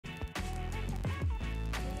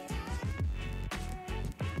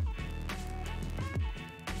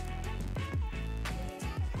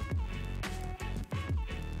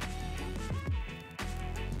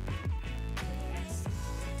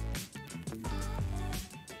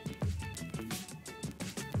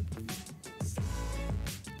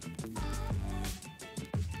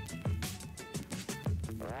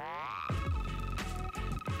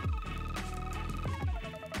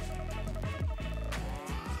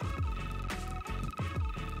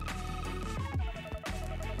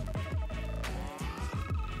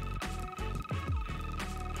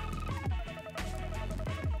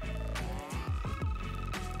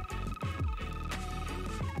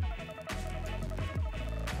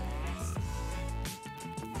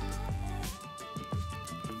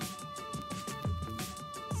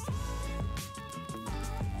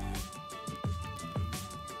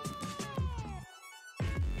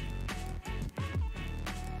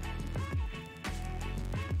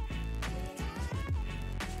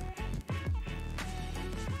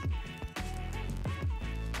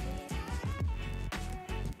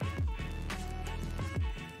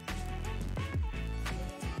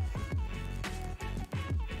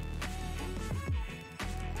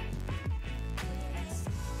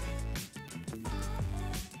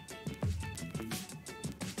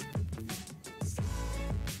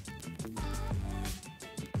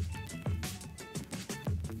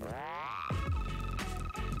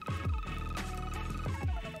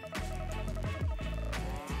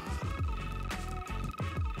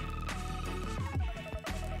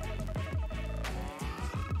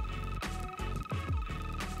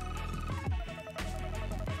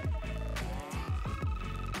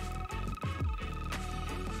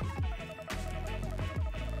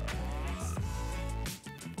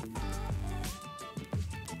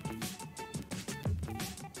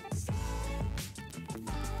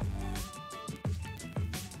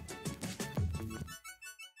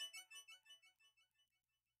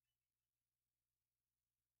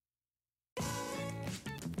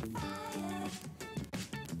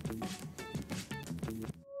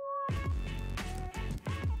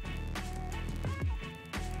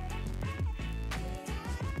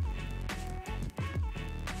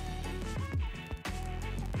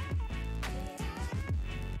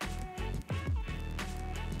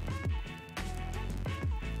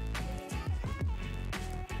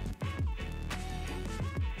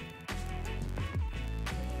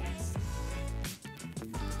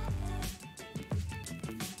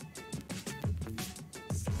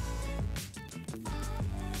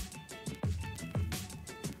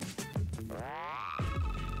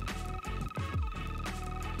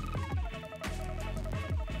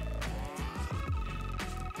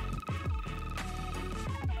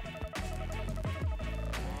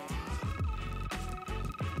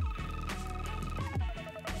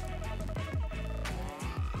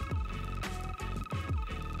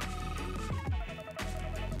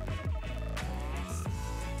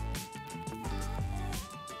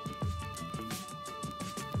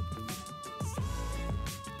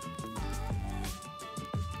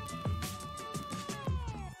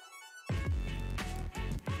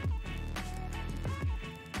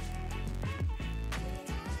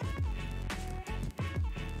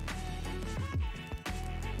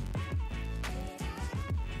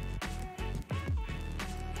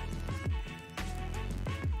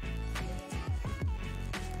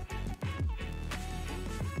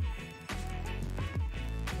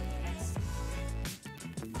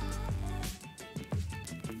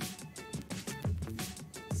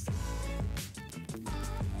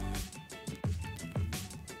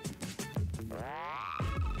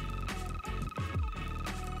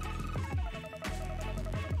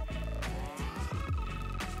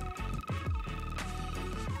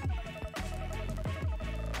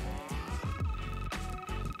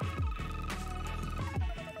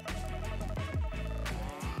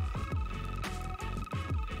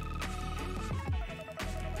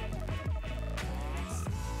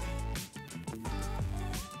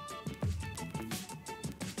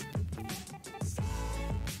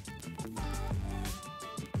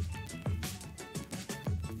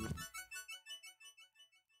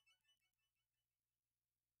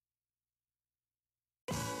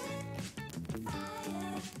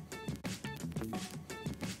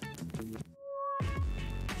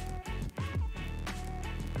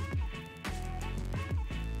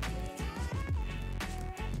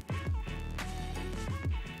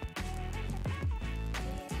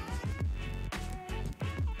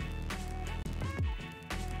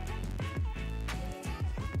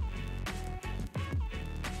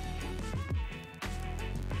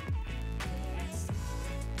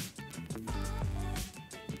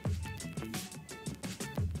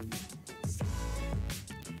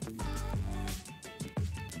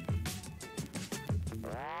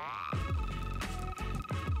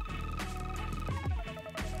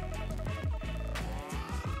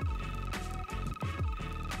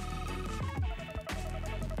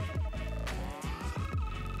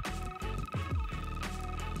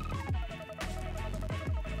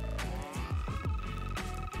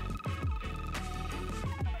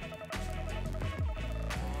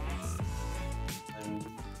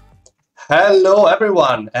Hello,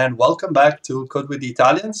 everyone, and welcome back to Code with the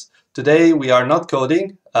Italians. Today we are not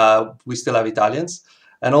coding, we still have Italians.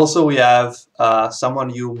 And also we have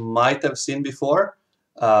someone you might have seen before.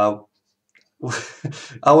 Our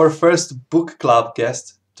first book club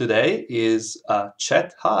guest today is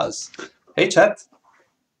Chet Haase. Hey, Chet.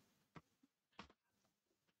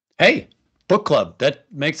 Hey, book club. That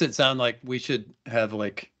makes it sound like we should have I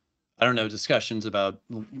don't know, discussions about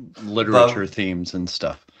literature themes and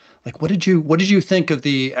stuff. Like, what did you think of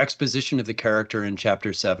the exposition of the character in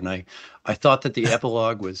chapter 7? I thought that the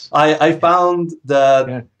epilogue was. I found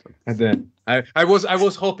that. And then I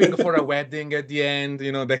was hoping for a wedding at the end,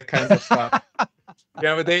 that kind of stuff.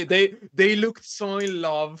 Yeah, but they looked so in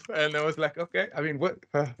love, and I was like, okay. I mean, what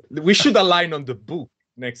we should align on the book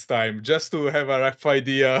next time just to have a rough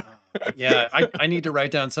idea. Yeah, I need to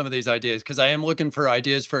write down some of these ideas because I am looking for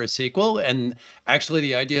ideas for a sequel. And actually,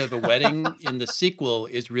 the idea of a wedding in the sequel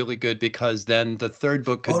is really good because then the third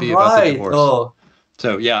book could be about the divorce. Oh.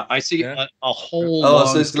 So yeah, I see a whole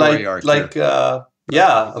long story arc.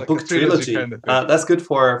 Yeah, a book trilogy. That's good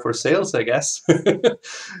for sales, I guess.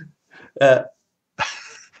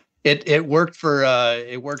 It worked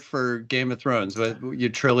for Game of Thrones. Your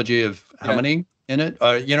trilogy of how many in it?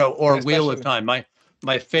 Or Wheel of Time.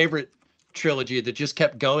 My favorite trilogy that just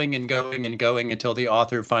kept going and going and going until the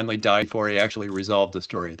author finally died before he actually resolved the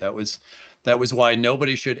story. That was why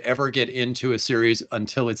nobody should ever get into a series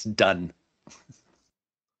until it's done.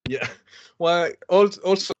 Yeah, well,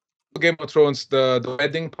 also Game of Thrones, the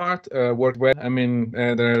wedding part worked well. I mean,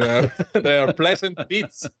 there are pleasant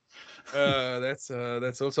bits. That's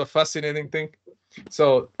also a fascinating thing.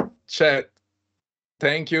 So, Chet,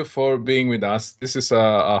 thank you for being with us. This is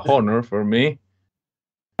a honor for me.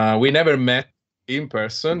 We never met in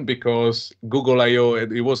person because Google I/O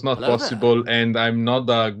it was not possible, and I'm not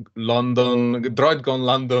a DroidCon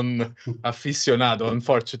London aficionado,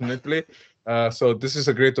 unfortunately. So this is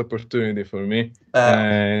a great opportunity for me.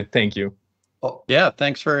 Thank you. Yeah,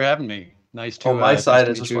 thanks for having me. Nice to. On my side,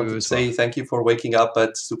 I just want to say thank you for waking up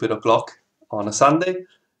at stupid o'clock on a Sunday.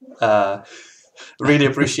 Really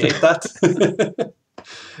appreciate that.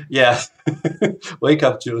 Yeah, wake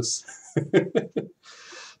up, juice.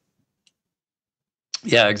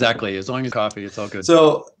 Yeah, exactly. As long as coffee, it's all good.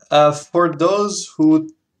 So for those who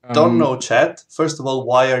don't know Chet, first of all,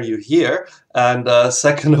 why are you here? And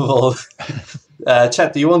second of all,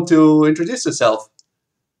 Chet, do you want to introduce yourself?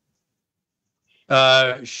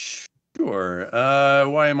 Sure.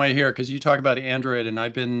 Why am I here? Because you talk about Android, and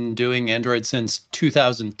I've been doing Android since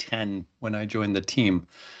 2010 when I joined the team.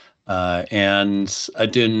 And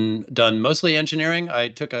I've done mostly engineering. I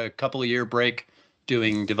took a couple of year break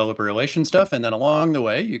doing developer relation stuff, and then along the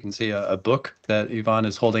way, you can see a book that Yvonne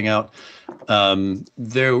is holding out.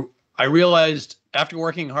 I realized after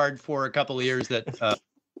working hard for a couple of years that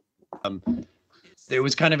there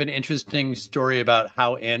was kind of an interesting story about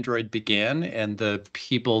how Android began and the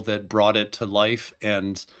people that brought it to life,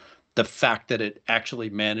 and the fact that it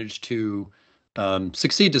actually managed to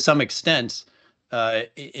succeed to some extent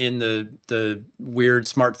in the weird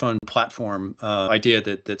smartphone platform idea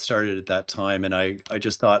that started at that time. And I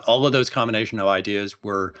just thought all of those combination of ideas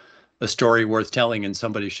were a story worth telling, and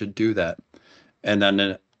somebody should do that. And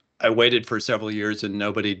then I waited for several years and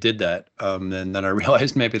nobody did that. And then I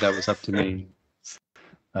realized maybe that was up to me.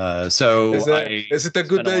 So is it a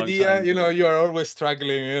good idea? You are always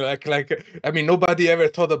struggling. I mean, nobody ever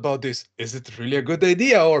thought about this. Is it really a good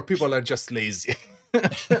idea, or people are just lazy?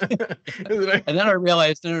 And then I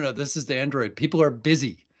realized, no, this is the Android. People are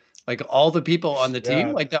busy. Like all the people on the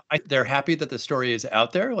team, they're happy that the story is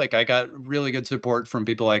out there. Like I got really good support from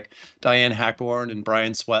people like Diane Hackborn and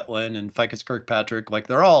Brian Swetlin and Ficus Kirkpatrick. Like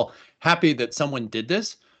they're all happy that someone did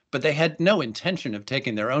this, but they had no intention of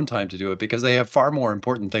taking their own time to do it because they have far more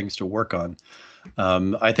important things to work on.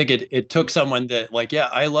 I think it took someone that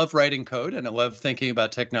I love writing code and I love thinking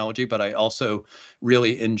about technology, but I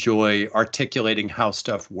really enjoy articulating how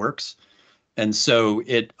stuff works. And so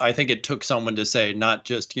I think it took someone to say, not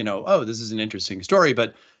just, oh, this is an interesting story,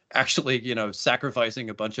 but actually, sacrificing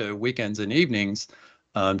a bunch of weekends and evenings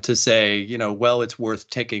to say, well, it's worth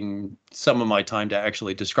taking some of my time to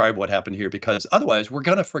actually describe what happened here, because otherwise we're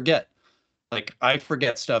going to forget. Like I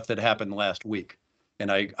forget stuff that happened last week.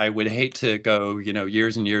 And I would hate to go,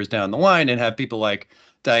 years and years down the line and have people like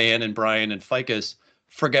Diane and Brian and Ficus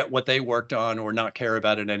forget what they worked on or not care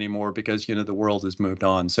about it anymore because, the world has moved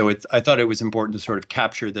on. So I thought it was important to sort of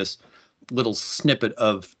capture this little snippet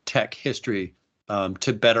of tech history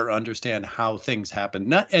to better understand how things happen.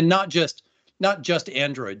 Not just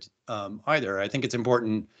Android either. I think it's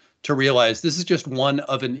important to realize this is just one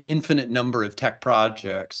of an infinite number of tech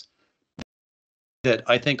projects that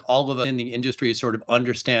I think all of us in the industry sort of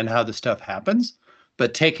understand how the stuff happens,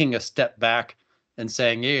 but taking a step back and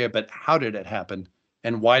saying, yeah, but how did it happen?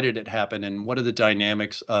 And why did it happen? And what are the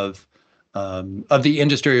dynamics of the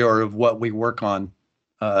industry or of what we work on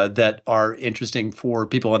that are interesting for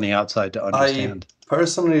people on the outside to understand? I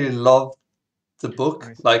personally love the book.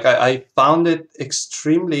 Nice. Like I found it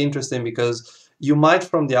extremely interesting because you might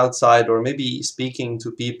from the outside, or maybe speaking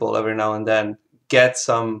to people every now and then, get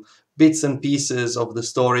some bits and pieces of the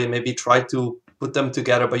story, maybe try to put them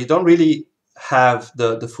together, but you don't really have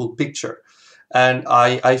the full picture. And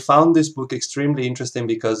I found this book extremely interesting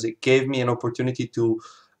because it gave me an opportunity to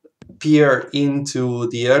peer into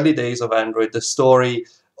the early days of Android, the story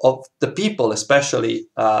of the people, especially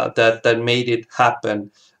that made it happen.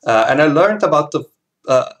 And I learned about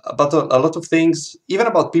a lot of things, even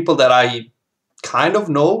about people that I kind of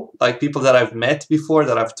know, like people that I've met before,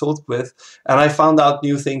 that I've talked with, and I found out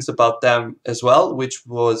new things about them as well, which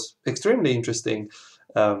was extremely interesting.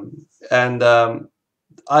 I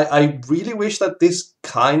really wish that this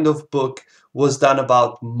kind of book was done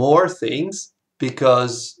about more things,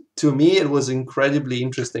 because to me it was incredibly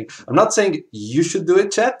interesting. I'm not saying you should do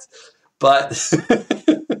it, Chet, but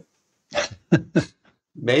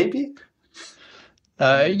maybe.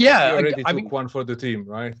 Yeah, you already took one for the team,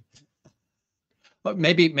 right? But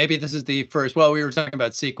maybe this is the first. Well, we were talking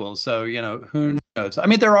about sequels, so who knows? I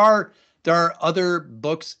mean, there are other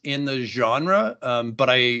books in the genre, but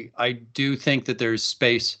I do think that there's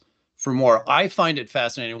space for more. I find it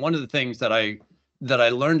fascinating. One of the things that I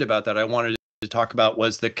learned about that I wanted to talk about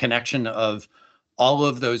was the connection of all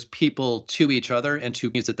of those people to each other and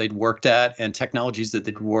to things that they'd worked at and technologies that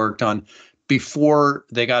they'd worked on before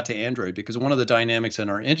they got to Android. Because one of the dynamics in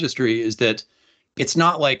our industry is that it's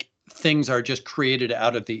not like things are just created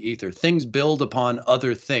out of the ether. Things build upon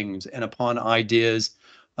other things and upon ideas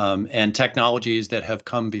and technologies that have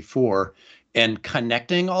come before. And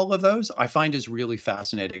connecting all of those, I find, is really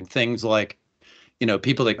fascinating. Things like,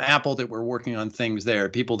 people like Apple that were working on things there,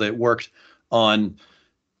 people that worked on,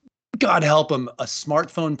 God help them, a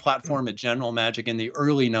smartphone platform at General Magic in the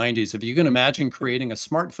early 90s. If you can imagine creating a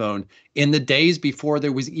smartphone in the days before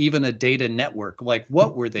there was even a data network, like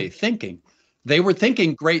what were they thinking? They were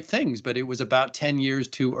thinking great things, but it was about 10 years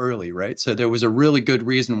too early, right? So there was a really good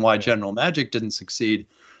reason why General Magic didn't succeed.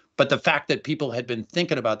 But the fact that people had been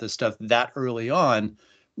thinking about this stuff that early on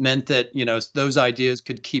meant that, those ideas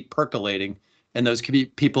could keep percolating, and those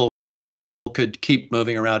people could keep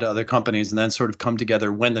moving around to other companies and then sort of come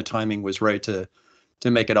together when the timing was right to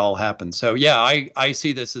make it all happen. So yeah, I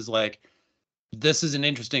see this as like, this is an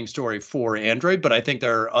interesting story for Android, but I think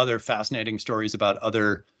there are other fascinating stories about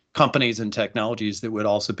other companies and technologies that would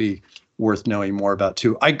also be worth knowing more about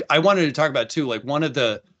too. I wanted to talk about too, like one of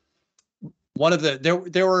the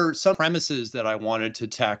there were some premises that I wanted to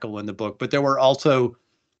tackle in the book, but there were also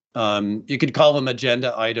you could call them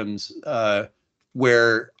agenda items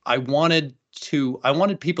where I wanted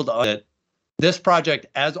people to understand that this project,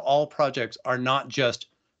 as all projects, are not just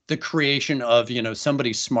the creation of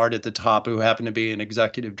somebody smart at the top who happened to be an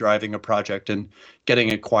executive driving a project and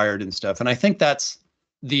getting acquired and stuff. And I think that's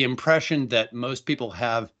the impression that most people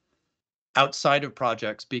have outside of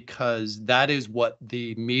projects, because that is what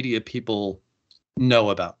the media people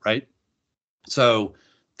know about, right? So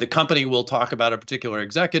the company will talk about a particular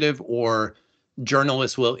executive, or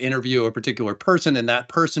journalists will interview a particular person, and that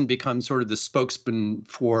person becomes sort of the spokesperson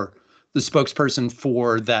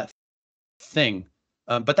for that thing.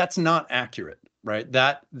 But that's not accurate, right?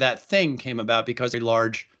 That thing came about because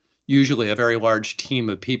usually a very large team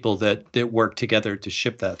of people that work together to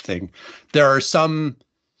ship that thing. There are some,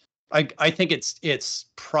 I think it's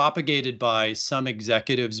propagated by some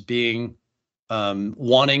executives being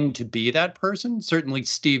wanting to be that person. Certainly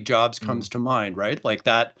Steve Jobs comes to mind, right? Like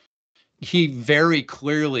that, he very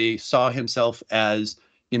clearly saw himself as,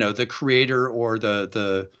 the creator or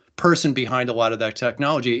the person behind a lot of that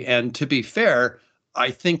technology. And to be fair,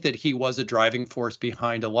 I think that he was a driving force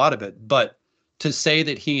behind a lot of it. But to say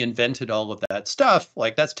that he invented all of that stuff,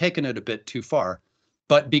 like that's taken it a bit too far.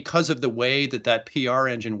 But because of the way that PR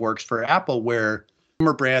engine works for Apple, where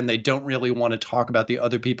brand, they don't really want to talk about the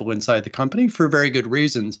other people inside the company for very good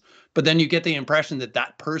reasons. But then you get the impression that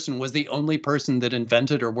that person was the only person that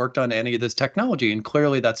invented or worked on any of this technology. And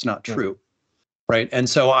clearly that's not true. Right. And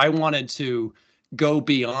so I wanted to go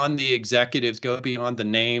beyond the executives, go beyond the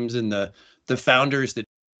names and the founders that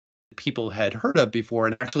people had heard of before,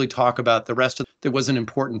 and actually talk about the rest of that was an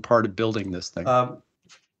important part of building this thing.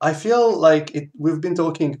 I feel like we've been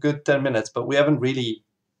talking a good 10 minutes, but we haven't really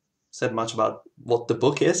said much about what the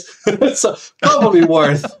book is. So probably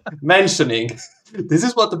worth mentioning. This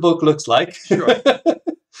is what the book looks like. Sure.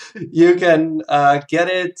 You can get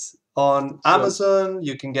it on Amazon.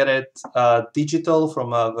 You can get it digital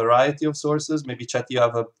from a variety of sources. Maybe, Chet, you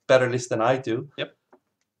have a better list than I do. Yep.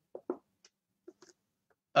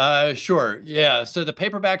 Sure. Yeah. So the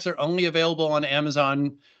paperbacks are only available on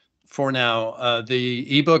Amazon for now.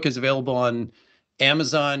 The ebook is available on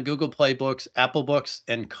Amazon, Google Play Books, Apple Books,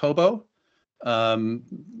 and Kobo.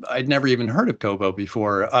 I'd never even heard of Kobo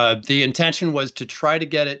before. The intention was to try to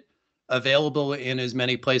get it available in as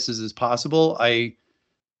many places as possible.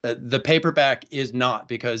 The paperback is not,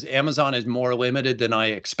 because Amazon is more limited than I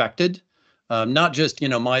expected. Not just,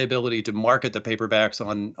 my ability to market the paperbacks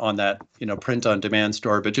on that, print on demand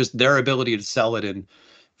store, but just their ability to sell it in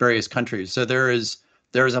various countries. So there is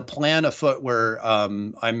a plan afoot where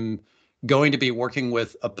I'm going to be working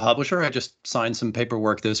with a publisher. I just signed some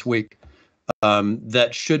paperwork this week that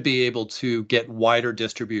should be able to get wider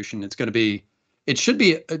distribution. It should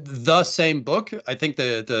be the same book. I think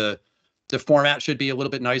the format should be a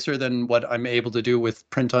little bit nicer than what I'm able to do with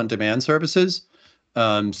print on demand services.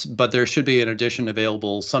 But there should be an edition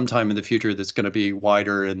available sometime in the future that's going to be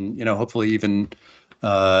wider and, hopefully even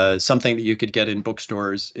something that you could get in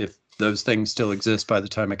bookstores if those things still exist by the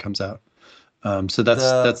time it comes out. So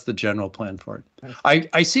that's the general plan for it.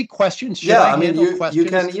 I see questions. Should I handle questions? You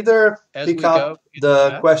can either pick up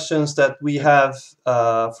the questions that we have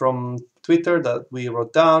from Twitter that we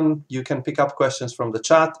wrote down. You can pick up questions from the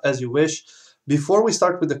chat as you wish. Before we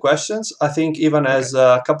start with the questions, I think Ivan has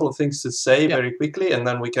a couple of things to say very quickly, and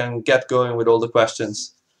then we can get going with all the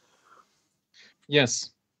questions.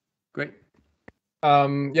 Yes. Great.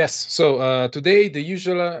 Yes. So today the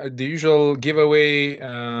usual giveaway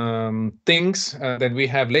things that we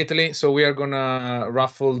have lately. So we are gonna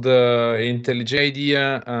raffle the IntelliJ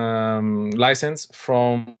IDEA license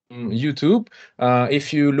from YouTube.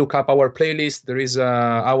 If you look up our playlist, there is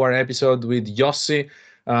our episode with Yossi.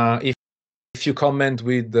 If you comment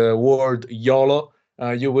with the word YOLO,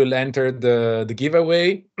 you will enter the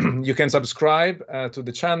giveaway. You can subscribe to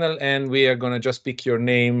the channel, and we are gonna just pick your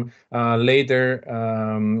name later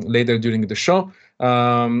during the show.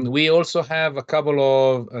 We also have a couple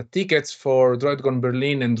of tickets for DroidCon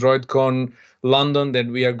Berlin and DroidCon London that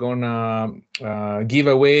we are gonna give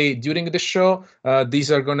away during the show.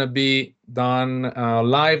 These are gonna be done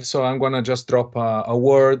live, so I'm gonna just drop a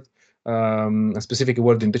word, a specific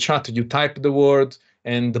word in the chat. You type the word,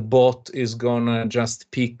 and the bot is gonna just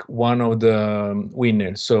pick one of the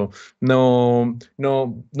winners. So no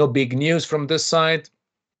big news from this side,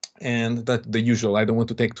 and that the usual. I don't want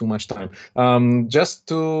to take too much time. Just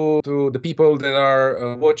to the people that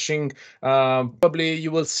are watching, probably you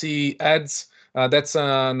will see ads. That's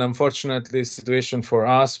an unfortunate situation for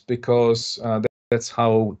us, because that's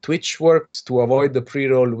how Twitch works. To avoid the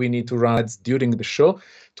pre-roll, we need to run ads during the show.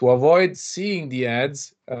 To avoid seeing the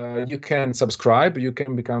ads, you can subscribe. You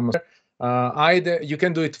can become either you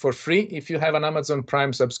can do it for free if you have an Amazon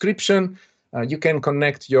Prime subscription. You can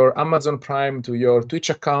connect your Amazon Prime to your Twitch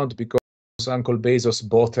account, because Uncle Bezos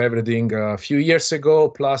bought everything a few years ago.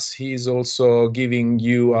 Plus, he's also giving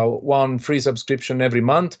you one free subscription every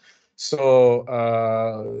month.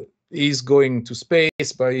 So he's going to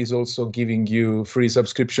space, but he's also giving you free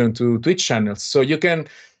subscription to Twitch channels. So you can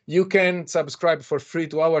subscribe for free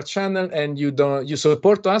to our channel, and you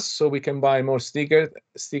support us, so we can buy more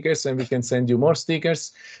stickers, and we can send you more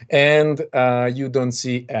stickers, and you don't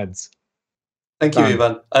see ads. Thank you,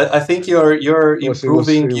 Ivan. I think you're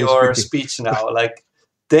improving your speech now. Like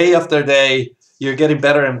day after day, you're getting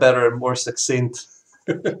better and better and more succinct.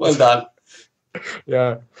 Well done.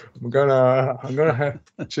 Yeah, I'm gonna have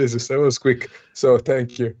Jesus, that was quick. So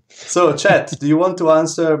thank you. So Chet, do you want to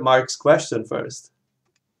answer Mark's question first?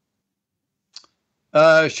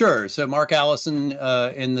 Sure. So Mark Allison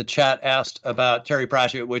in the chat asked about Terry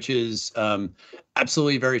Pratchett, which is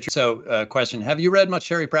absolutely very true. So question, have you read much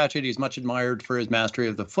Terry Pratchett? He's much admired for his mastery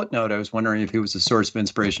of the footnote. I was wondering if he was a source of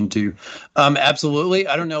inspiration too. Absolutely.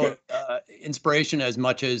 I don't know inspiration as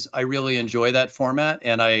much as I really enjoy that format.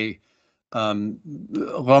 And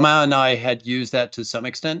Romain and I had used that to some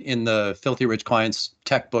extent in the Filthy Rich Clients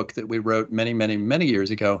tech book that we wrote many, many, many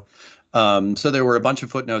years ago. So there were a bunch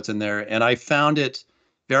of footnotes in there, and I found it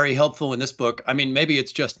very helpful in this book. I mean, maybe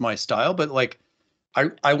it's just my style, but like,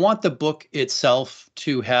 I want the book itself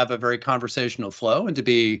to have a very conversational flow and to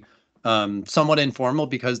be somewhat informal,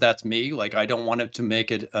 because that's me. Like, I don't want it to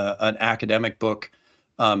make it an academic book.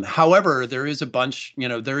 However, there is a bunch,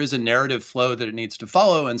 there is a narrative flow that it needs to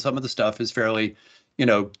follow, and some of the stuff is fairly,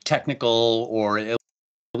 technical or at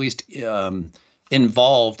least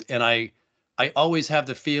involved. And I always have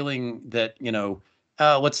the feeling that,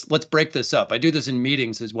 let's break this up. I do this in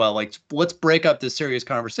meetings as well. Like, let's break up this serious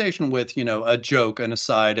conversation with, a joke, an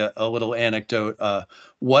aside, a little anecdote,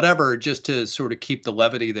 whatever, just to sort of keep the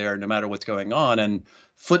levity there no matter what's going on. And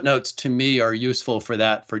footnotes to me are useful for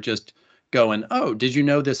that, for just going, oh, did you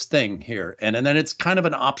know this thing here? And then it's kind of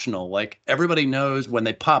an optional, like everybody knows when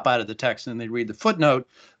they pop out of the text and they read the footnote,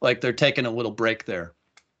 like they're taking a little break there.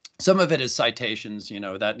 Some of it is citations,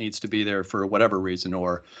 that needs to be there for whatever reason,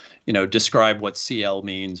 or, describe what CL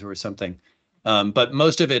means or something. But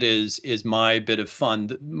most of it is my bit of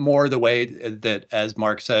fun, more the way that, as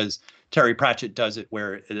Mark says, Terry Pratchett does it,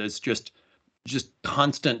 where it is just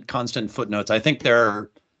constant footnotes. I think there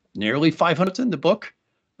are nearly 500 in the book.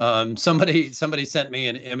 Somebody sent me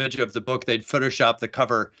an image of the book. They'd photoshopped the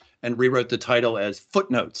cover and rewrote the title as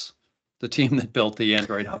Footnotes, the team that built the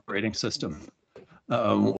Android operating system.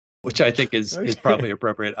 Which I think is probably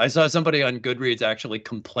appropriate. I saw somebody on Goodreads actually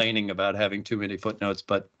complaining about having too many footnotes,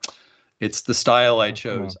 but it's the style I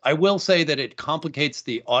chose. I will say that it complicates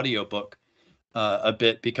the audiobook a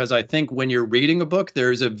bit, because I think when you're reading a book,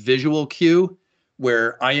 there's a visual cue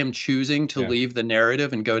where I am choosing to leave the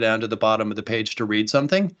narrative and go down to the bottom of the page to read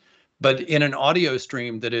something. But in an audio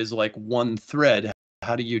stream that is like one thread,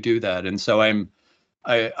 how do you do that? And so I'm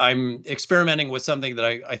experimenting with something that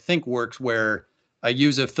I think works, where I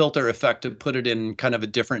use a filter effect to put it in kind of a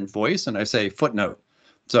different voice, and I say footnote.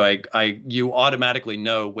 So you automatically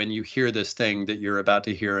know when you hear this thing that you're about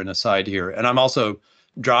to hear an aside here. And I'm also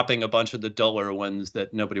dropping a bunch of the duller ones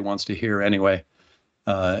that nobody wants to hear anyway,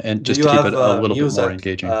 and just to keep it a little bit more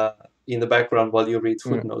engaging. In the background while you read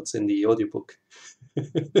footnotes in the audiobook?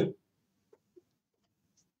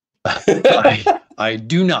 I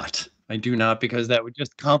do not. I do not, because that would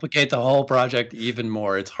just complicate the whole project even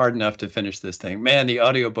more. It's hard enough to finish this thing. Man, the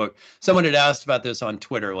audiobook. Someone had asked about this on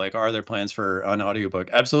Twitter, like, are there plans for an audiobook?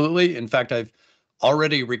 Absolutely. In fact, I've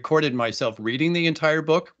already recorded myself reading the entire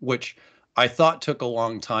book, which I thought took a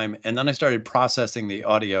long time. And then I started processing the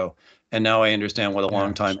audio. And now I understand what a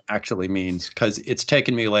long time actually means, because it's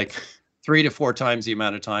taken me like 3 to 4 times the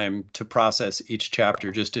amount of time to process each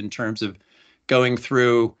chapter, just in terms of going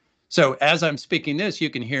through. So as I'm speaking this, you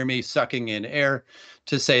can hear me sucking in air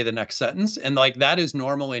to say the next sentence. And like, that is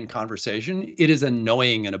normal in conversation. It is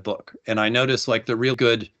annoying in a book. And I notice, like, the real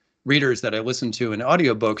good readers that I listen to in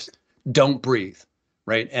audiobooks don't breathe,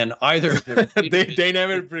 right? And either they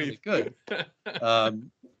never breathe. Really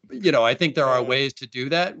good. I think there are ways to do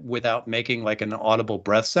that without making like an audible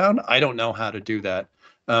breath sound. I don't know how to do that.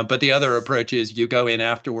 But the other approach is you go in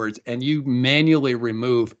afterwards and you manually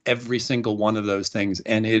remove every single one of those things,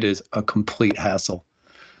 and it is a complete hassle.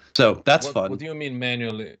 So that's fun. What do you mean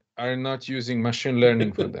manually? Are you not using machine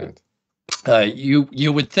learning for that?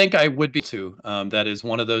 You would think I would be too. That is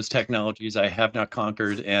one of those technologies I have not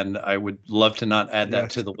conquered, and I would love to not add that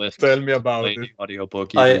to the list. Tell me about it.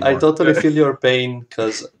 Audiobook. I totally feel your pain,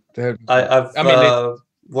 because I've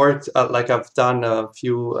worked, I've done a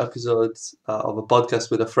few episodes of a podcast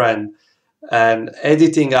with a friend, and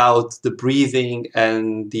editing out the breathing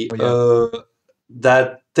and the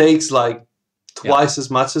that takes like twice as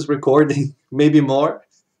much as recording, maybe more.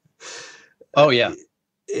 Oh yeah,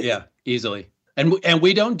 easily. And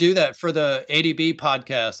we don't do that for the ADB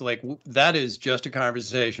podcast. Like, that is just a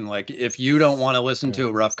conversation. Like, if you don't want to listen to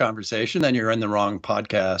a rough conversation, then you're in the wrong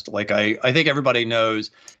podcast. Like, I think everybody knows.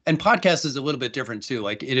 And podcast is a little bit different too.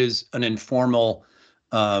 Like, it is an informal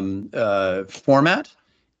format.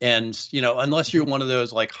 And, unless you're one of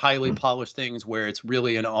those like highly polished things where it's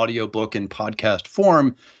really an audiobook in podcast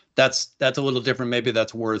form, that's a little different. Maybe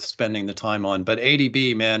that's worth spending the time on. But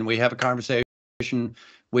ADB, man, we have a conversation.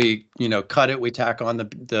 We, cut it, we tack on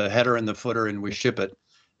the header and the footer, and we ship it.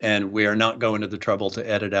 And we are not going to the trouble to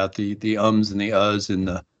edit out the ums and the uhs and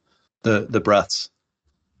the breaths.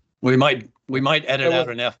 We might edit out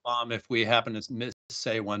an F-bomb if we happen to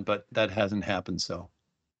say one, but that hasn't happened. So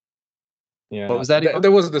yeah, what was that?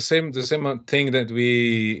 There was the same thing that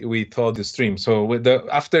we thought the stream. So with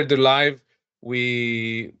after the live,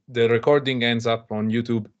 the recording ends up on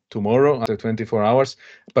YouTube tomorrow after 24 hours,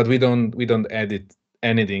 but we don't edit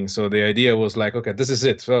anything. So the idea was like, okay, this is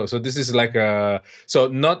it. So this is like so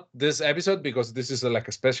not this episode, because this is like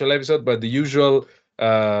a special episode, but the usual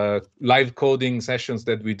live coding sessions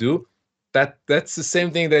that we do, that's the same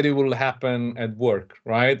thing that it will happen at work,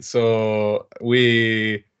 right? So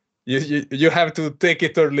you have to take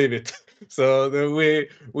it or leave it. So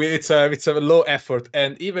it's a low effort,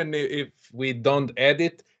 and even if we don't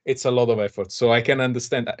edit, it's a lot of effort. So I can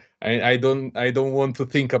understand that. I don't want to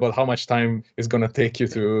think about how much time it's gonna take you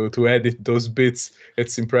to edit those bits.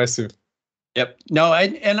 It's impressive. Yep. No,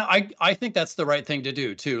 I think that's the right thing to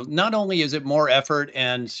do too. Not only is it more effort,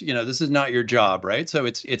 and this is not your job, right? So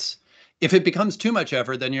it's if it becomes too much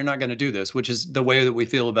effort, then you're not going to do this, which is the way that we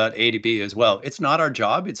feel about ADB as well. It's not our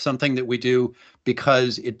job. It's something that we do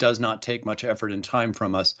because it does not take much effort and time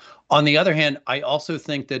from us. On the other hand, I also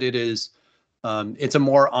think that it's a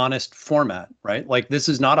more honest format, right? Like this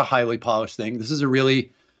is not a highly polished thing. This is a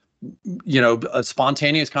really, a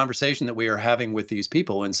spontaneous conversation that we are having with these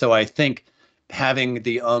people. And so I think having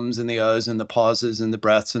the ums and the uhs and the pauses and the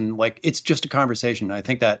breaths and like it's just a conversation. I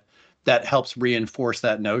think that helps reinforce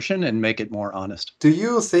that notion and make it more honest. Do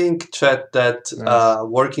you think, Chet, that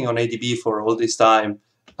working on ADB for all this time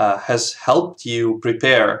has helped you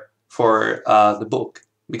prepare for the book?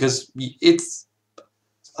 Because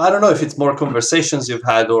I don't know if it's more conversations you've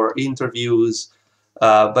had or interviews,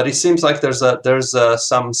 but it seems like there's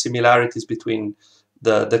some similarities between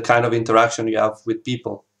the kind of interaction you have with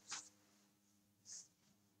people.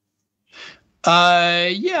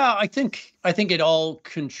 Yeah, I think it all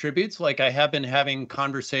contributes. Like I have been having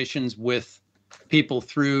conversations with people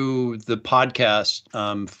through the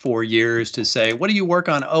podcast for years to say, what do you work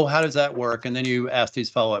on? Oh, how does that work? And then you ask these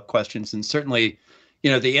follow-up questions. And certainly,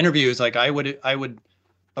 the interviews, like I would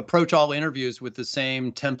approach all interviews with the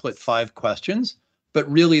same template 5 questions, but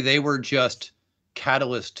really they were just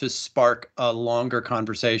catalysts to spark a longer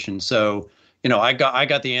conversation. So I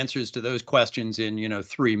got the answers to those questions in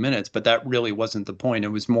 3 minutes, but that really wasn't the point. It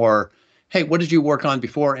was more, hey, what did you work on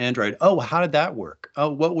before Android? Oh, how did that work? Oh,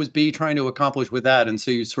 what was B trying to accomplish with that? And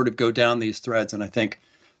so you sort of go down these threads, and I think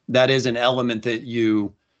that is an element that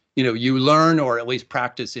you learn or at least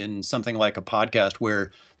practice in something like a podcast,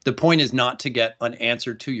 where the point is not to get an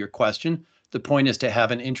answer to your question. The point is to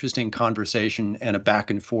have an interesting conversation and a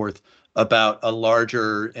back and forth about a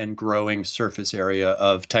larger and growing surface area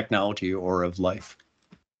of technology or of life.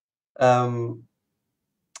 I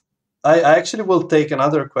actually will take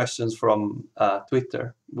another questions from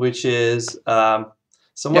Twitter, which is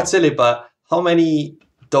somewhat silly, but how many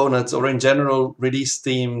donuts or in general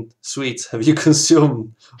release-themed sweets have you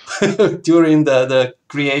consumed during the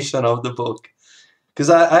creation of the book? Because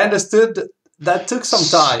I understood that took some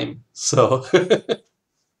time, so...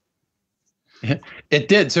 It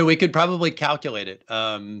did. So we could probably calculate it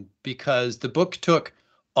because the book took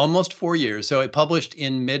almost 4 years. So it published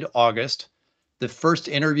in mid-August. The first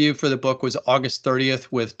interview for the book was August 30th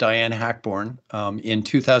with Diane Hackborn in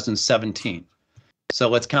 2017. So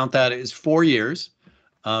let's count that as 4 years.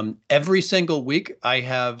 Every single week I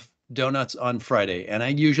have donuts on Friday, and I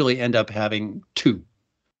usually end up having 2,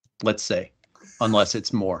 let's say, unless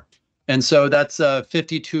it's more. And so that's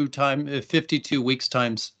 52 weeks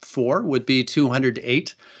times 4 would be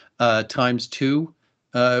 208. Times 2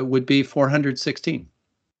 would be 416.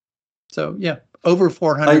 So yeah, over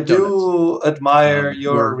 400 I donuts. do admire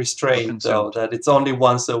your restraint, though, that it's only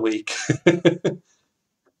once a week.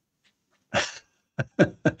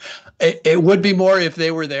 It would be more if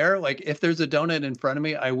they were there. Like if there's a donut in front of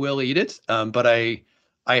me, I will eat it. But I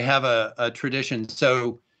have a tradition.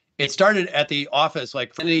 So it started at the office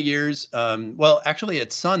like for many years. Well, actually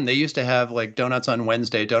at Sun, they used to have like donuts on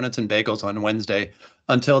Wednesday, donuts and bagels on Wednesday,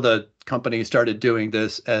 until the company started doing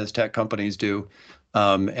this as tech companies do.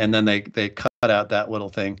 And then they cut out that little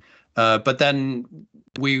thing. But then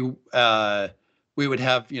we would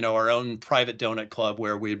have, our own private donut club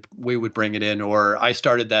where we would bring it in, or I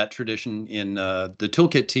started that tradition in the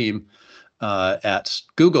Toolkit team at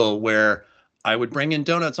Google, where I would bring in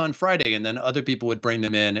donuts on Friday, and then other people would bring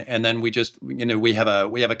them in, and then we just, we have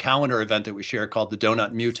a calendar event that we share called the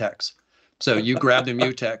Donut Mutex. So you grab the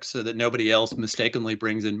Mutex so that nobody else mistakenly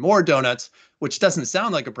brings in more donuts, which doesn't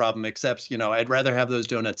sound like a problem, except, I'd rather have those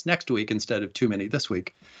donuts next week instead of too many this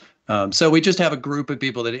week. So we just have a group of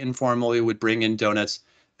people that informally would bring in donuts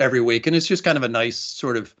every week. And it's just kind of a nice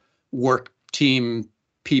sort of work team,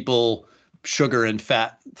 people, sugar and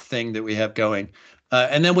fat thing that we have going.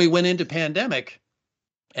 And then we went into pandemic,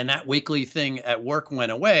 and that weekly thing at work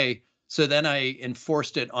went away. So then I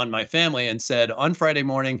enforced it on my family and said, on Friday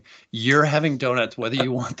morning, you're having donuts, whether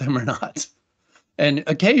you want them or not. And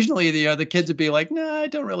occasionally the kids would be like, nah, I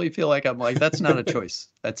don't really feel like I'm like, that's not a choice.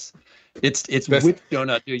 It's which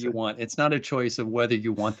donut do you want? It's not a choice of whether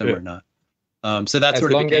you want them or not. So that's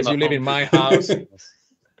as long as you live in my house.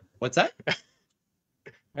 What's that?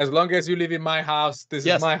 As long as you live in my house, this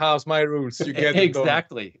is my house, my rules. You get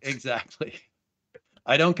exactly.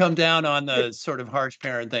 I don't come down on the sort of harsh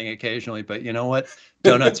parent thing occasionally, but you know what?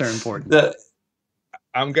 Donuts are important.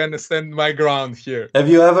 I'm gonna stand my ground here. Have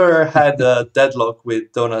you ever had a deadlock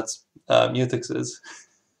with donuts mutexes?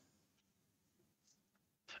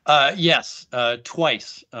 Yes,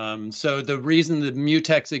 twice. So the reason the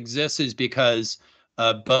mutex exists is because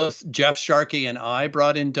both Jeff Sharkey and I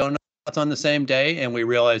brought in donuts on the same day, and we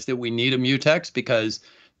realized that we need a mutex because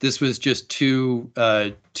this was just too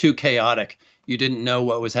chaotic. You didn't know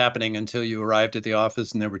what was happening until you arrived at the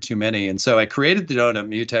office, and there were too many. And so I created the donut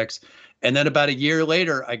mutex, and then about a year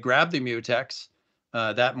later, I grabbed the mutex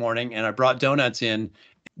that morning, and I brought donuts in.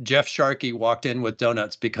 Jeff Sharkey walked in with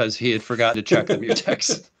donuts because he had forgotten to check the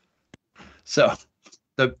mutex. So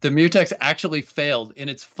the mutex actually failed in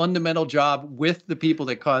its fundamental job with the people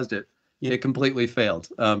that caused it. It completely failed,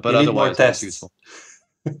 but otherwise it was useful.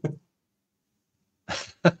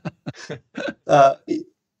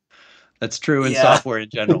 That's true in software in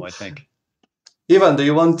general, I think. Ivan, do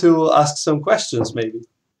you want to ask some questions, maybe?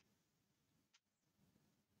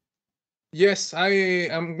 Yes, I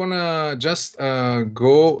am gonna just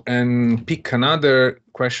go and pick another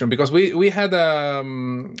question because we had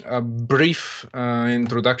a brief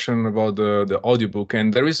introduction about the audiobook,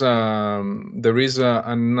 and there is a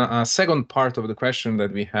second part of the question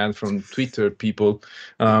that we had from Twitter people.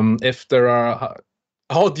 If there are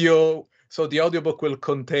audio, so the audiobook will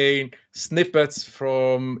contain snippets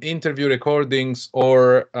from interview recordings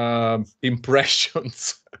or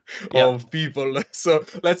impressions of people. So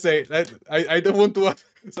let's say that I don't want to.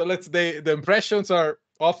 So let's say the impressions are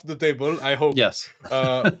off the table. I hope. Yes.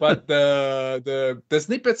 But the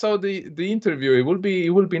snippets of the interview, it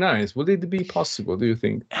will be nice. Would it be possible? Do you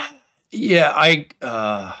think? Yeah,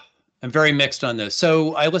 I'm very mixed on this.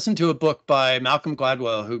 So I listened to a book by Malcolm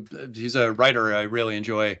Gladwell, he's a writer I really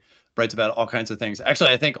enjoy, writes about all kinds of things. Actually,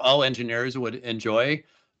 I think all engineers would enjoy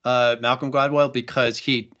Malcolm Gladwell because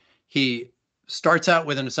he starts out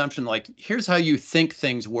with an assumption like, here's how you think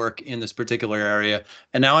things work in this particular area.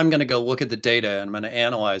 And now I'm going to go look at the data and I'm going to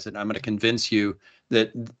analyze it. And I'm going to convince you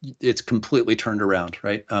that it's completely turned around,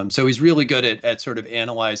 right? So he's really good at sort of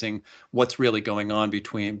analyzing what's really going on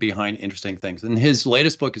behind interesting things. And his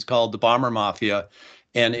latest book is called The Bomber Mafia.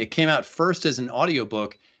 And it came out first as an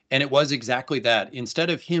audiobook. And it was exactly that. Instead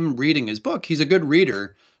of him reading his book, he's a good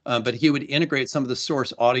reader, but he would integrate some of the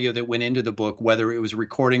source audio that went into the book, whether it was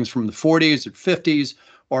recordings from the 40s or 50s,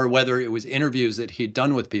 or whether it was interviews that he'd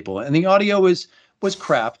done with people. And the audio was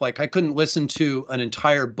crap. Like I couldn't listen to an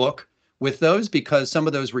entire book with those because some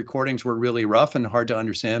of those recordings were really rough and hard to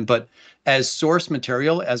understand. But as source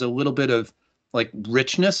material, as a little bit of like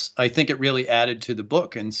richness, I think it really added to the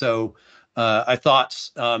book. And so I thought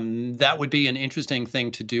that would be an interesting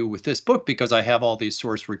thing to do with this book because I have all these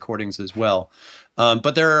source recordings as well.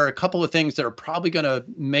 But there are a couple of things that are probably going to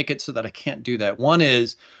make it so that I can't do that. One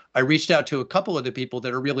is I reached out to a couple of the people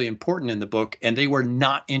that are really important in the book, and they were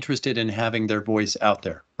not interested in having their voice out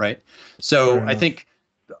there, right? So I think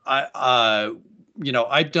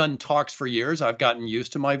I've done talks for years. I've gotten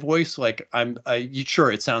used to my voice. Like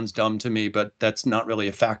sure, it sounds dumb to me, but that's not really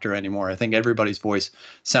a factor anymore. I think everybody's voice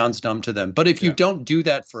sounds dumb to them. But if you don't do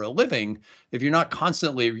that for a living, if you're not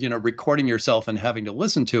constantly, recording yourself and having to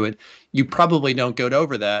listen to it, you probably don't get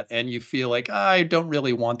over that. And you feel like, I don't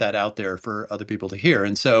really want that out there for other people to hear.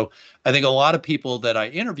 And so I think a lot of people that I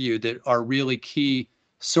interviewed that are really key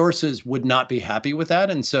sources would not be happy with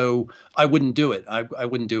that. And so I wouldn't do it. I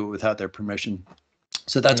wouldn't do it without their permission.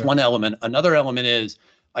 So that's one element. Another element is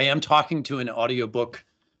I am talking to an audiobook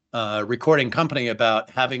recording company about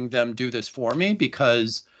having them do this for me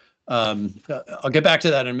because I'll get back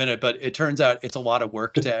to that in a minute, but it turns out it's a lot of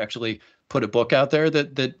work to actually put a book out there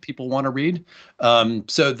that people want to read.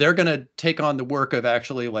 So they're going to take on the work of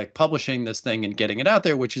actually like publishing this thing and getting it out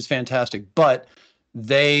there, which is fantastic. But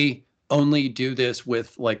they only do this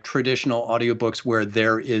with like traditional audiobooks where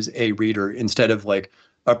there is a reader instead of like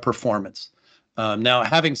a performance. Now,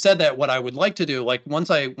 having said that, what I would like to do, like once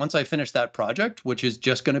I finish that project, which is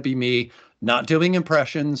just going to be me not doing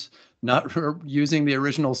impressions, not using the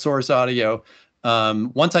original source audio.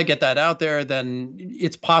 Once I get that out there, then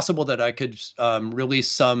it's possible that I could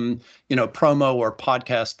release some, promo or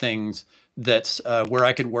podcast things that's where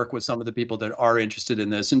I could work with some of the people that are interested in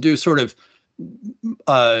this and do sort of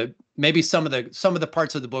maybe some of the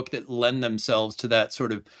parts of the book that lend themselves to that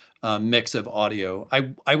sort of mix of audio.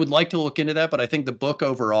 I would like to look into that, but I think the book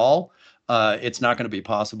overall, it's not going to be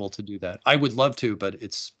possible to do that. I would love to, but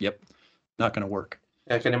it's not going to work.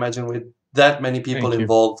 I can imagine with that many people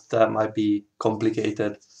involved, that might be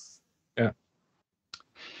complicated.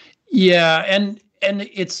 Yeah, and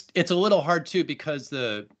it's a little hard too because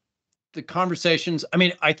the conversations, I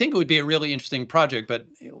mean, I think it would be a really interesting project, but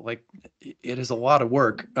like it is a lot of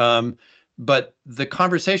work. But the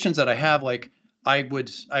conversations that I have, like I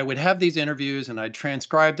would have these interviews and I'd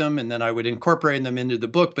transcribe them and then I would incorporate them into the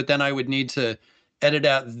book, but then I would need to edit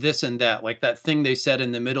out this and that, like that thing they said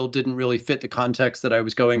in the middle didn't really fit the context that I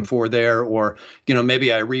was going for there, or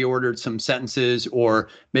maybe I reordered some sentences, or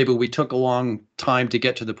maybe we took a long time to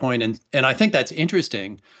get to the point. And I think that's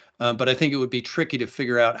interesting, but I think it would be tricky to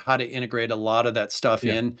figure out how to integrate a lot of that stuff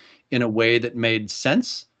in a way that made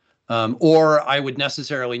sense. Or I would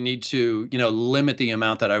necessarily need to, limit the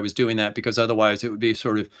amount that I was doing that, because otherwise it would be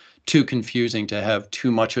sort of too confusing to have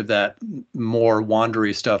too much of that more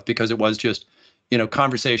wandery stuff, because it was just,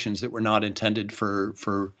 conversations that were not intended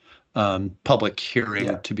for public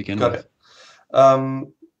hearing to begin with.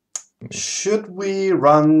 Should we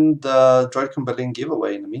run the DroidCon Berlin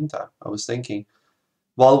giveaway in the meantime? I was thinking,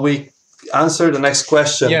 while we answer the next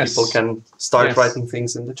question, people can start writing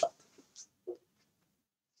things in the chat.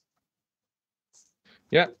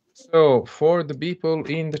 Yeah. So for the people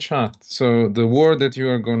in the chat, so the word that you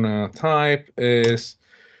are gonna type is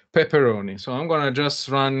pepperoni. So I'm gonna just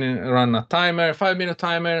run a timer, 5-minute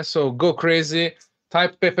timer. So go crazy.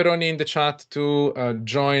 Type pepperoni in the chat to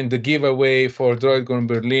join the giveaway for DroidCon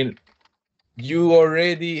Berlin. You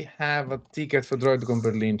already have a ticket for DroidCon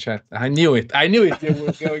Berlin, chat. I knew it. I knew it. You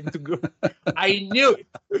were going to go. I knew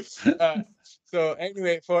it. So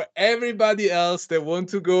anyway, for everybody else that want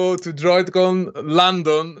to go to DroidCon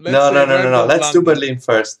London, no. Let's do Berlin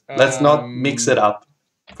first. Let's not mix it up.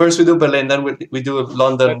 First we do Berlin, then we do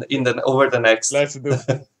London over the next. Let's do.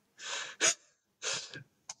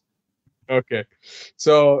 Okay.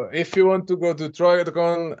 So if you want to go to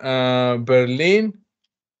DroidCon Berlin,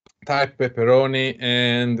 type pepperoni,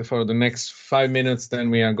 and for the next 5 minutes, then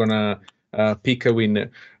we are gonna pick a winner.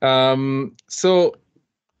 So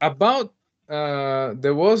about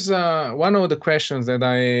there was one of the questions that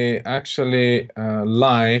I actually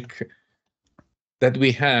like that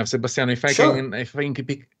we have, Sebastiano. If I can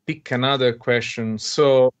pick another question.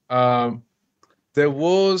 So there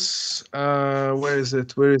was where is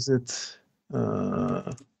it?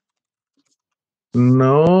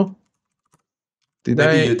 No. Did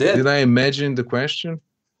I imagine the question?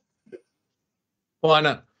 Oh,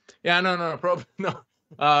 no. Yeah, no, probably no.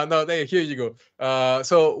 No, here you go.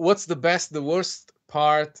 So what's the worst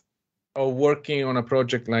part of working on a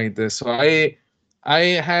project like this? So I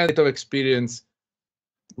had a bit of experience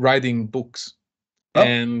writing books,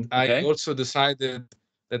 and I also decided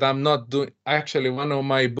that I'm not doing. Actually, one of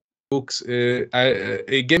my books,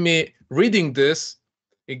 it gave me reading this.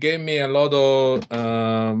 It gave me a lot of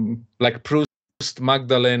like Proust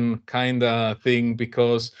Magdalene kind of thing,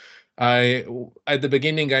 because at the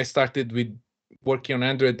beginning I started with working on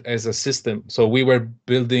Android as a system, so we were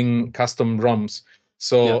building custom ROMs.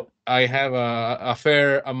 So I have a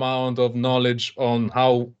fair amount of knowledge on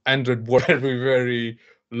how Android works. Very, very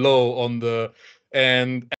low on the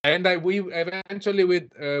and we eventually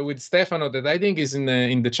with Stefano, that I think is in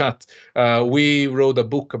the chat, we wrote a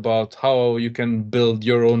book about how you can build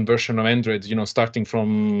your own version of Android, starting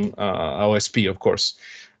from OSP, of course.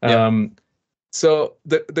 So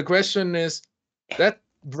the question is that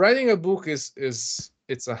writing a book is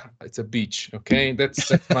it's a beach. Okay,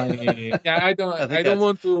 that's my I don't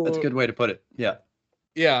want to. That's a good way to put it.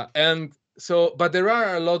 Yeah, and so, but there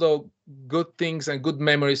are a lot of good things and good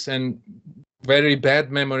memories and very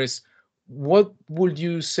bad memories. What would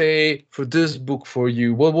you say for this book for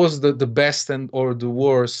you? What was the best or the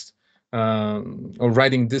worst of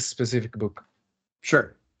writing this specific book?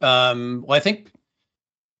 Sure. Well, I think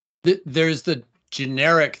there's the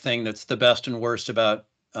generic thing that's the best and worst about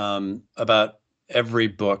every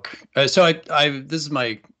book. So this is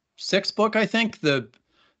my 6th book, I think.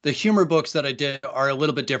 The humor books that I did are a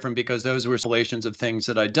little bit different, because those were simulations of things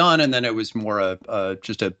that I'd done, and then it was more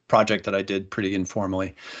just a project that I did pretty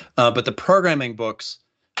informally. But the programming books,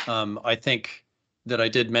 I think that I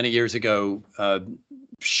did many years ago,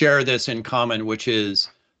 share this in common, which is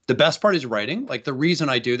the best part is writing. Like, the reason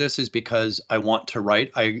I do this is because I want to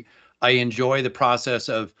write. I enjoy the process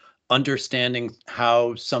of understanding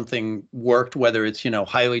how something worked, whether it's,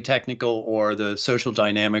 highly technical or the social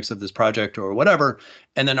dynamics of this project or whatever,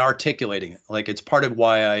 and then articulating it. Like, it's part of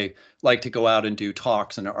why I like to go out and do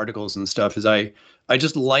talks and articles and stuff, is I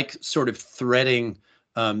just like sort of threading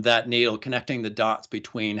that needle, connecting the dots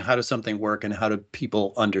between how does something work and how do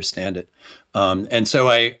people understand it. And so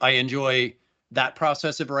I enjoy that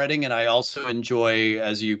process of writing, and I also enjoy,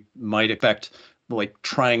 as you might expect, like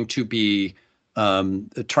trying to be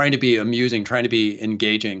amusing, trying to be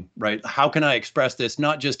engaging, right? How can I express this,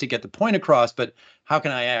 not just to get the point across, but how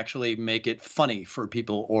can I actually make it funny for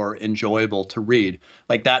people or enjoyable to read?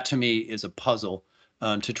 Like, that to me is a puzzle,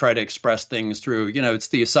 to try to express things through, it's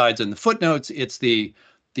the asides and the footnotes, it's the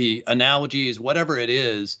analogies, whatever it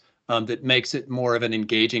is. that makes it more of an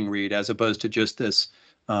engaging read as opposed to just this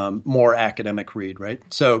more academic read, right?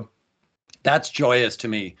 So that's joyous to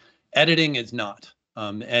me. Editing is not,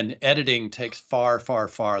 and editing takes far, far,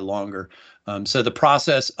 far longer. So the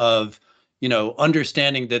process of,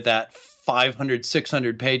 understanding that 500,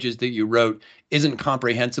 600 pages that you wrote isn't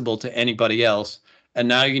comprehensible to anybody else. And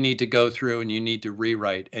now you need to go through and you need to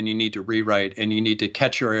rewrite and you need to rewrite and you need to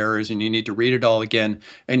catch your errors and you need to read it all again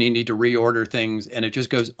and you need to reorder things. And it just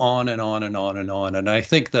goes on and on and on and on. And I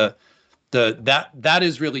think that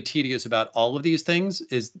is really tedious about all of these things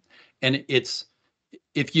it's,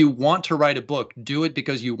 if you want to write a book, do it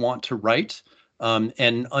because you want to write,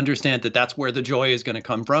 and understand that that's where the joy is going to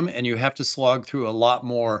come from. And you have to slog through a lot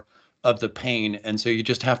more of the pain. And so you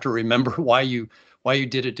just have to remember why you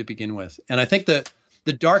did it to begin with. And I think that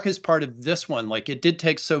the darkest part of this one, like it did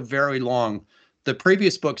take so very long. The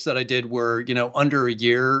previous books that I did were, under a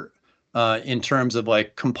year in terms of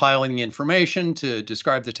like compiling the information to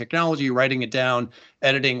describe the technology, writing it down,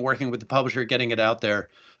 editing, working with the publisher, getting it out there.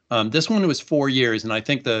 This one was 4 years. And I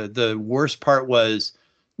think the worst part was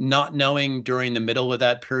not knowing during the middle of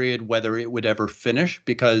that period whether it would ever finish,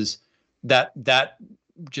 because that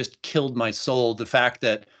just killed my soul. The fact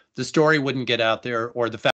that the story wouldn't get out there, or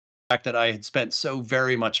the fact that I had spent so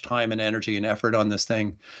very much time and energy and effort on this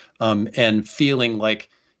thing, and feeling like,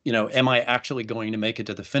 am I actually going to make it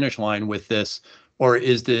to the finish line with this, or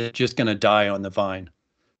is this just going to die on the vine?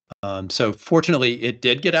 So fortunately, it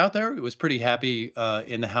did get out there. It was pretty happy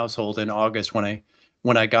in the household in August when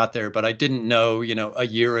I got there, but I didn't know, a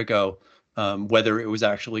year ago, whether it was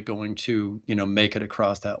actually going to, make it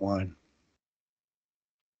across that line.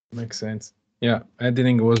 Makes sense. Yeah,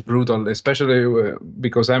 editing was brutal, especially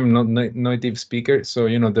because I'm not native speaker. So,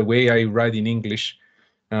 the way I write in English,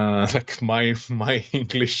 like my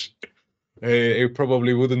English, it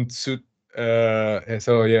probably wouldn't suit.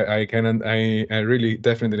 So yeah, I really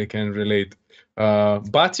definitely can relate.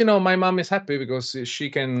 But my mom is happy because she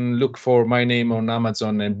can look for my name on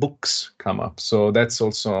Amazon and books come up. So that's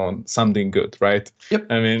also something good, right? Yep.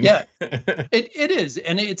 I mean, yeah, it is.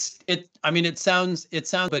 And it sounds,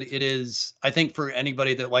 but it is, I think for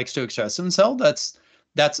anybody that likes to express themselves,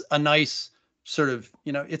 that's a nice sort of,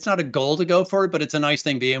 it's not a goal to go for it, but it's a nice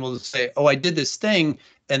thing being able to say, oh, I did this thing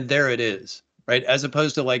and there it is. Right. As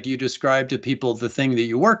opposed to like you describe to people the thing that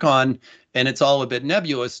you work on and it's all a bit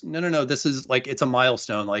nebulous. No. This is like, it's a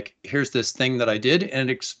milestone. Like, here's this thing that I did and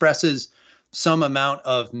it expresses some amount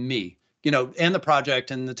of me, and the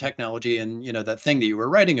project and the technology and, that thing that you were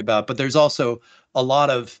writing about. But there's also a lot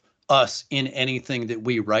of us in anything that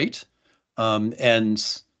we write.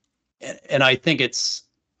 And I think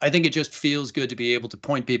it just feels good to be able to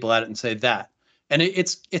point people at it and say that. And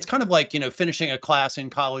it's kind of like, finishing a class in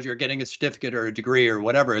college or getting a certificate or a degree or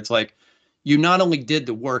whatever. It's like you not only did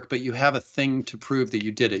the work, but you have a thing to prove that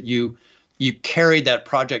you did it. You carried that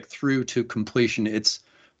project through to completion. It's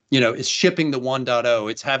shipping the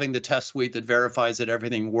 1.0. It's having the test suite that verifies that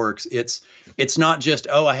everything works. It's not just,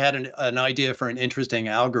 oh, I had an idea for an interesting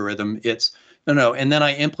algorithm. It's no. And then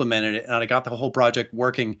I implemented it and I got the whole project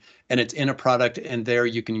working and it's in a product and there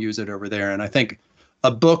you can use it over there. And I think a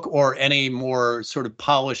book or any more sort of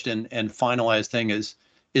polished and finalized thing is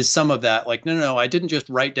some of that. Like, no, I didn't just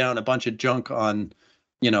write down a bunch of junk on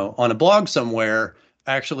a blog somewhere.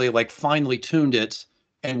 I actually like finely tuned it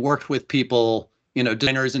and worked with people,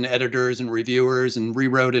 designers and editors and reviewers and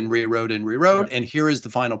rewrote. And here is the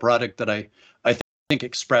final product that I think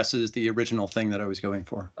expresses the original thing that I was going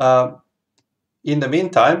for. In the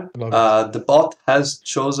meantime, the bot has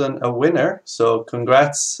chosen a winner. So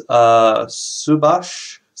congrats,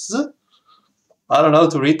 Subash. I don't know how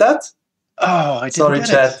to read that. Oh, I didn't Sorry, get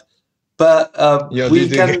Chet. it. But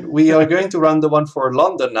we are going to run the one for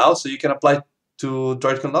London now, so you can apply to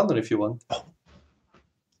DroidCon London if you want.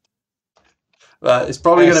 It's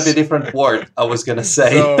probably going to be a different word, I was going to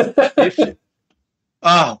say. So if you,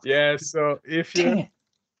 yeah, so if you,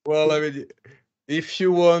 well, I mean, if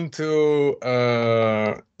you want to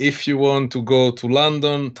go to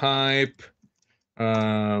London, type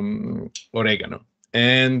oregano,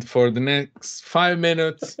 and for the next 5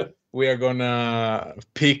 minutes, we are gonna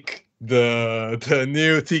pick the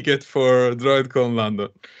new ticket for DroidCon London.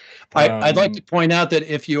 I'd like to point out that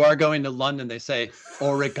if you are going to London, they say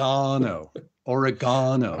oregano.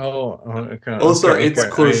 Oregano. Oh, okay. Also, okay, it's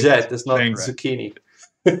courgette. It's not zucchini.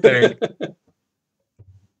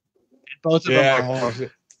 Both of them are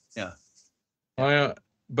horrible. Yeah. Oh, yeah.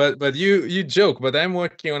 But you joke, but I'm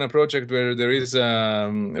working on a project where there is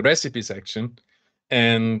a recipe section,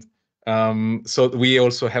 and so we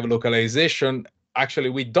also have localization.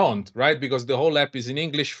 Actually, we don't, right? Because the whole app is in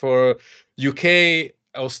English for UK,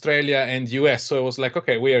 Australia and US. So it was like,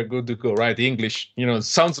 okay, we are good to go, right? English,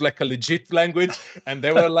 sounds like a legit language. And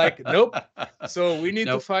they were like, nope. So we need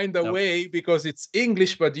to find a way, because it's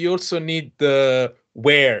English, but you also need the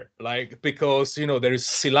where, like, because, there is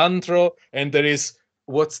cilantro and there is,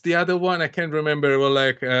 what's the other one? I can't remember. Well,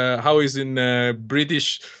 like, how is in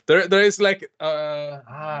British? There is like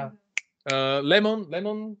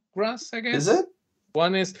lemon grass, I guess. Is it?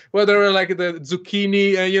 One is, well, there are like the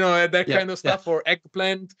zucchini, that kind of stuff, or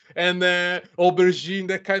eggplant and aubergine,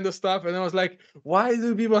 that kind of stuff. And I was like, why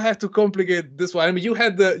do people have to complicate this one? I mean, you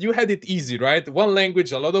had it easy, right? One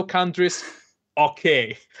language, a lot of countries.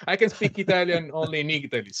 Okay, I can speak Italian only in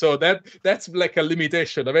Italy, so that's like a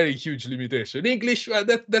limitation, a very huge limitation. English,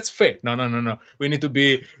 that's fair. No. We need to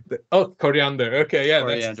be coriander. Okay, yeah,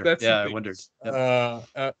 coriander. That's I wondered.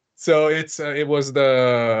 So it was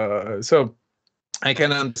so. I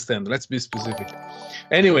can understand. Let's be specific.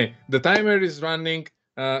 Anyway, the timer is running.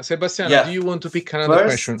 Sebastiano, do you want to pick another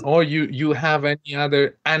question, or you have any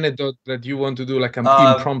other anecdote that you want to do, like an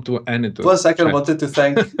impromptu anecdote? First, I wanted to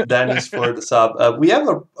thank Dennis for the sub. We have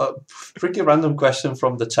a pretty random question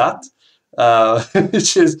from the chat,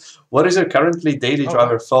 which is, what is your currently daily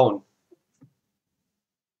driver phone?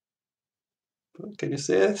 Can you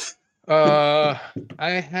say it? I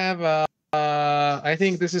have a... I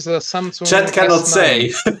think this is a Samsung. Chat cannot S9.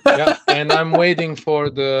 say. Yeah, and I'm waiting for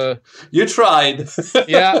the. You tried.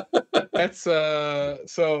 Yeah, that's so.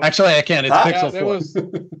 Actually, I can't. It's Pixel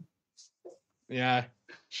 4. Yeah,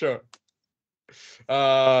 sure.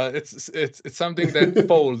 It's something that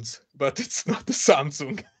folds, but it's not the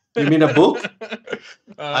Samsung. You mean a book?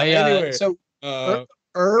 Anyway, so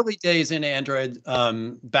early days in Android,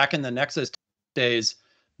 back in the Nexus days,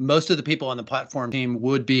 most of the people on the platform team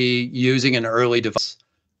would be using an early device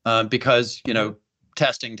because,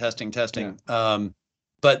 testing. Yeah.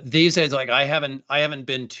 But these days, like I haven't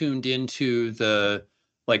been tuned into the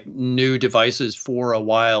like new devices for a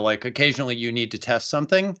while. Like occasionally you need to test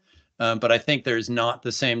something, but I think there's not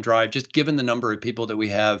the same drive, just given the number of people that we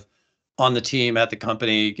have on the team at the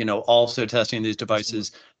company, also testing these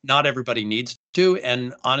devices. Not everybody needs to,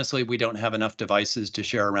 and honestly, we don't have enough devices to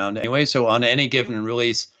share around anyway. So on any given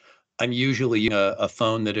release, I'm usually using a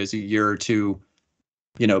phone that is a year or two,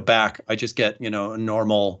 back. I just get, a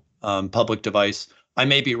normal public device. I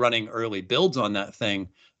may be running early builds on that thing,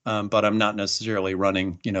 but I'm not necessarily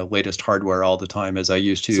running, latest hardware all the time as I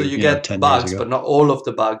used to. So you get 10 bugs, years ago. but not all of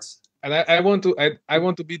the bugs. And I want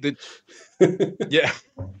to be the yeah.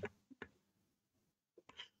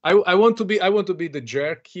 I want to be the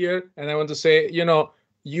jerk here, and I want to say,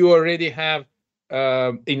 you already have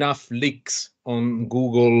enough leaks on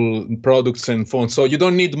Google products and phones, so you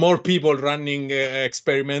don't need more people running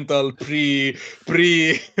experimental pre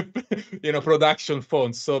production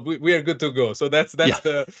phones. So we are good to go. So that's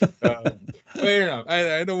the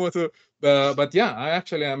I don't want to. But yeah,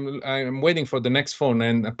 I'm waiting for the next phone,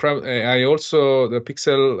 and I also the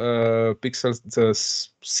Pixel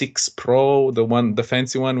 6 Pro, the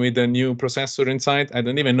fancy one with the new processor inside. I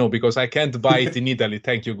don't even know, because I can't buy it in Italy.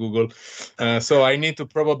 Thank you, Google. So I need to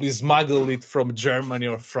probably smuggle it from Germany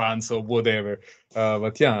or France or whatever.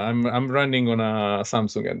 But yeah, I'm running on a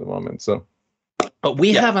Samsung at the moment. So, but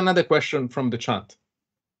we have another question from the chat.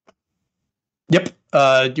 Yep.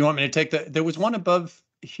 Do you want me to take that? There was one above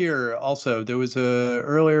here also. There was a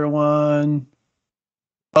earlier one.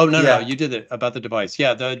 Oh, no, you did it about the device.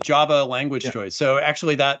 Yeah, the Java language choice. So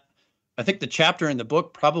actually I think the chapter in the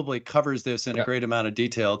book probably covers this in a great amount of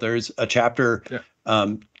detail. There's a chapter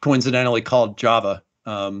coincidentally called Java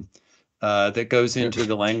that goes into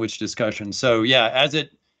the language discussion. So yeah,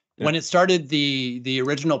 when it started, the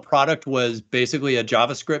original product was basically a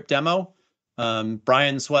JavaScript demo.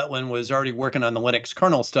 Brian Swetlin was already working on the Linux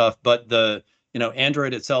kernel stuff, but the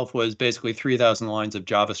Android itself was basically 3,000 lines of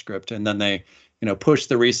JavaScript, and then they pushed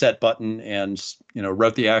the reset button and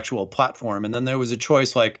wrote the actual platform. And then there was a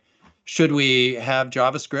choice, like, should we have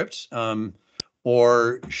JavaScript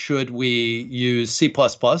or should we use C++? A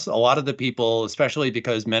lot of the people, especially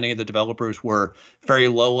because many of the developers were very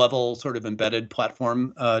low-level sort of embedded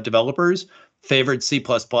platform developers, favored C++,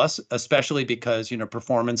 especially because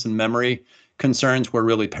performance and memory concerns were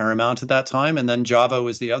really paramount at that time. And then Java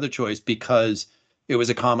was the other choice because it was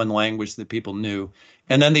a common language that people knew.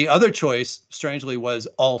 And then the other choice, strangely, was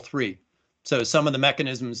all three. So some of the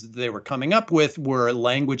mechanisms that they were coming up with were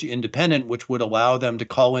language independent, which would allow them to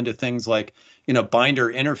call into things like,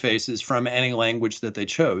 binder interfaces from any language that they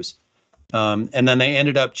chose. And then they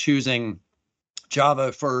ended up choosing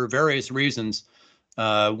Java for various reasons.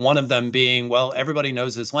 One of them being, well, everybody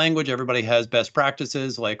knows this language, everybody has best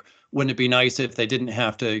practices. Like, wouldn't it be nice if they didn't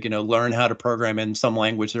have to, learn how to program in some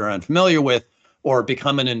language they're unfamiliar with, or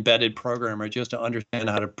become an embedded programmer just to understand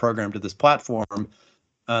how to program to this platform?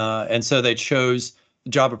 And so they chose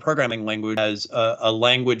Java programming language as a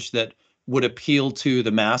language that would appeal to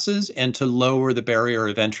the masses and to lower the barrier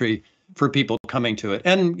of entry for people coming to it.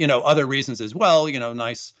 And, other reasons as well,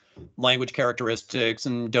 nice language characteristics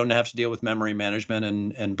and don't have to deal with memory management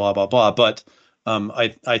and blah, blah, blah. But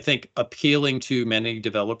I think appealing to many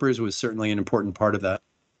developers was certainly an important part of that.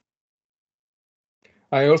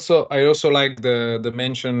 I also like the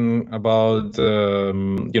mention about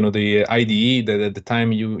the IDE, that at the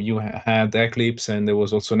time you had Eclipse and there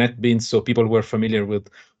was also NetBeans, so people were familiar with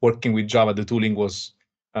working with Java. The tooling was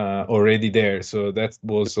already there, so that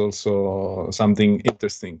was also something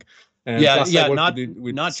interesting. And not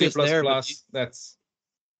C++, just there, but that's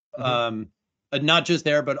not just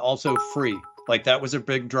there, but also free. Like, that was a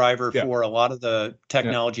big driver for a lot of the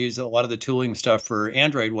technologies, a lot of the tooling stuff for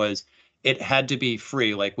Android was it had to be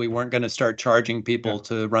free. Like, we weren't going to start charging people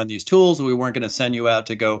to run these tools. We weren't going to send you out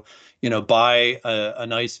to go, buy a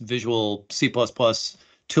nice visual C++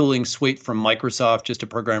 tooling suite from Microsoft just to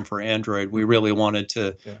program for Android. We really wanted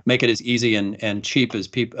to make it as easy and cheap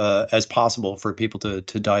as possible for people to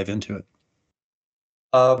dive into it.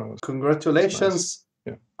 Congratulations,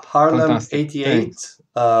 nice. Harlem88,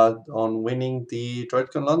 on winning the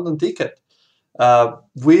DroidCon London ticket.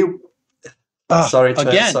 Sorry, Chet.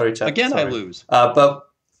 Again, sorry. I lose. But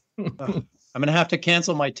I'm gonna have to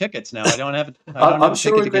cancel my tickets now. I don't have. I'm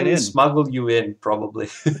sure we can smuggle you in, probably.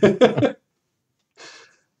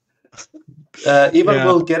 Even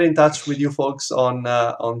we'll get in touch with you folks on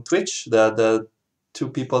Twitch, the two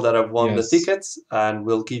people that have won the tickets, and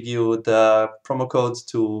we'll give you the promo code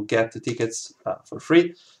to get the tickets for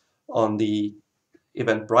free on the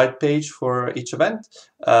Eventbrite page for each event.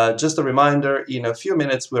 Just a reminder, in a few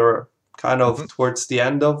minutes, we're kind of towards the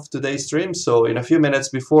end of today's stream, so in a few minutes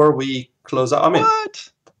before we close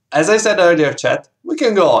out, as I said earlier, Chet, we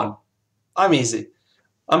can go on. I'm easy.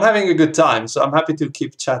 I'm having a good time, so I'm happy to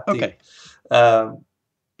keep chatting. Okay.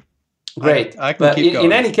 Great. I can keep going.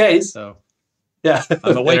 In any case, yeah,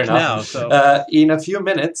 I'm awake now. So in a few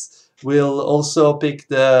minutes, we'll also pick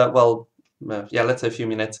let's say a few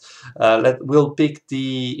minutes. We'll pick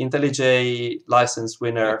the IntelliJ license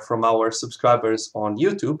winner from our subscribers on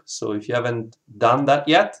YouTube. So if you haven't done that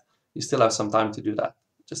yet, you still have some time to do that.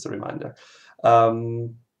 Just a reminder.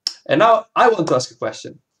 And now I want to ask a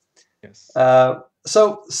question. Yes.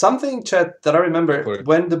 So something, Chet, that I remember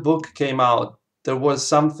when the book came out, there was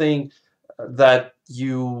something that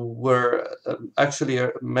you were actually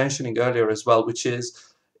mentioning earlier as well, which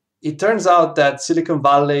is, it turns out that Silicon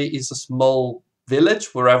Valley is a small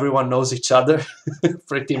village where everyone knows each other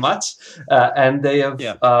pretty much, and they have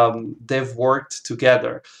they've worked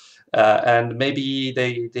together, and maybe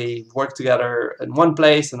they work together in one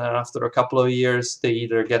place, and then after a couple of years they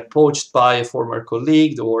either get poached by a former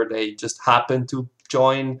colleague, or they just happen to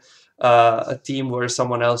join a team where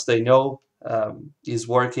someone else they know is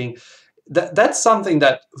working. That's something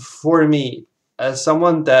that, for me, as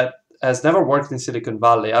someone that has never worked in Silicon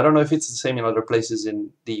Valley, I don't know if it's the same in other places in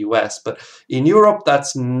the US, but in Europe,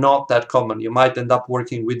 that's not that common. You might end up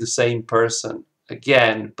working with the same person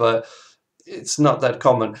again, but it's not that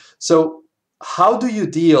common. So how do you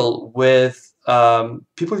deal with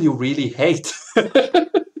people you really hate?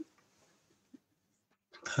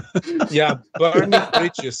 Yeah, burning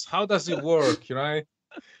bridges. How does it work, right?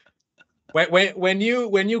 When you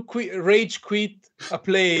rage quit a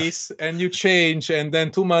place and you change, and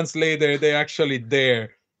then 2 months later they're actually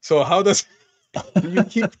there. So how do you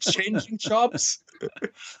keep changing jobs?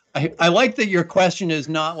 I like that your question is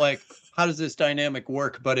not like, how does this dynamic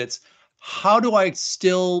work, but it's, how do I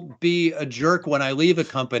still be a jerk when I leave a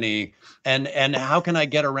company, and how can I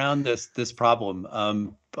get around this problem?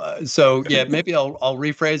 So yeah, maybe I'll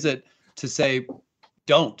rephrase it to say,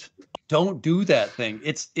 don't do that thing.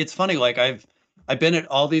 It's funny. Like, I've been at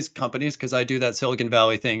all these companies because I do that Silicon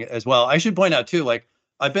Valley thing as well. I should point out too, like,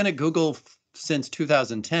 I've been at Google since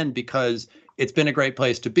 2010 because it's been a great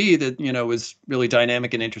place to be, that, was really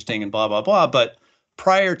dynamic and interesting and blah, blah, blah. But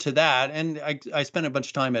prior to that, and I spent a bunch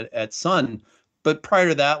of time at Sun, but prior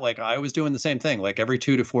to that, like, I was doing the same thing. Like, every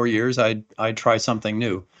 2 to 4 years, I'd try something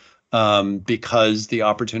new because the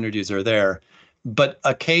opportunities are there. But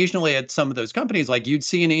occasionally at some of those companies, like, you'd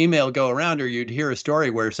see an email go around, or you'd hear a story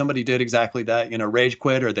where somebody did exactly that, rage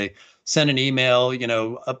quit, or they sent an email,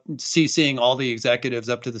 CCing all the executives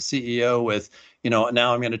up to the CEO with, now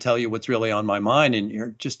I'm going to tell you what's really on my mind. And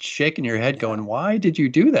you're just shaking your head going, why did you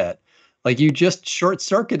do that? Like you just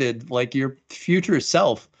short-circuited like your future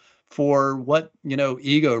self. For what,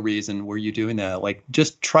 ego reason were you doing that? Like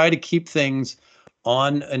just try to keep things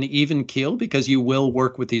on an even keel, because you will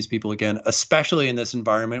work with these people again, especially in this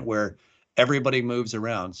environment where everybody moves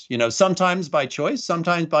around. Sometimes by choice,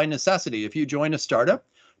 sometimes by necessity. If you join a startup,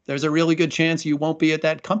 there's a really good chance you won't be at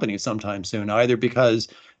that company sometime soon, either because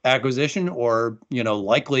acquisition or,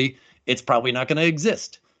 likely it's probably not going to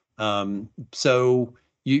exist. So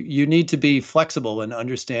you need to be flexible and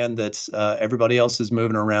understand that everybody else is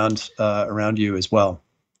moving around you as well,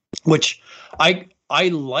 which I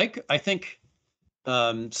like. I think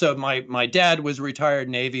so. My dad was retired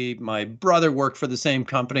Navy. My brother worked for the same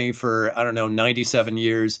company for, I don't know, 97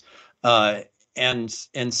 years. And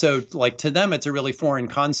so like to them, it's a really foreign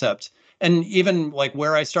concept. And even like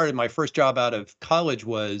where I started my first job out of college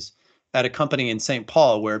was at a company in St.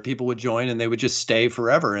 Paul where people would join and they would just stay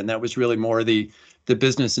forever. And that was really more the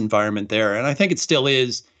business environment there. And I think it still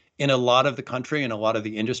is in a lot of the country and a lot of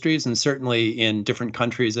the industries, and certainly in different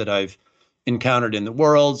countries that I've encountered in the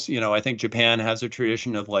world. I think Japan has a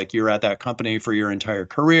tradition of like you're at that company for your entire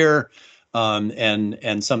career.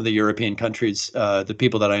 And some of the European countries, the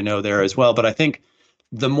people that I know there as well. But I think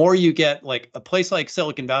the more you get like a place like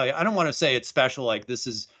Silicon Valley, I don't want to say it's special, like this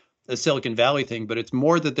is a Silicon Valley thing, but it's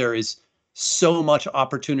more that there is so much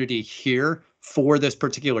opportunity here for this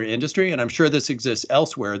particular industry. And I'm sure this exists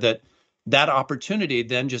elsewhere, that opportunity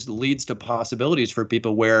then just leads to possibilities for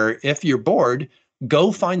people where if you're bored,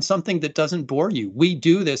 go find something that doesn't bore you. We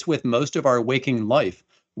do this with most of our waking life.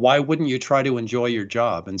 Why wouldn't you try to enjoy your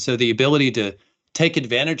job? And so the ability to take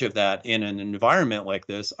advantage of that in an environment like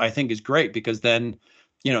this, I think is great, because then,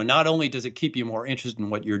 not only does it keep you more interested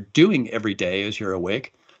in what you're doing every day as you're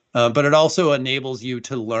awake, but it also enables you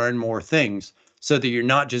to learn more things so that you're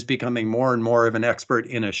not just becoming more and more of an expert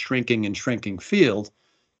in a shrinking field.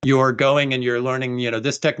 You're going and you're learning,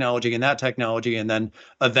 this technology and that technology, and then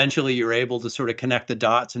eventually you're able to sort of connect the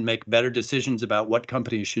dots and make better decisions about what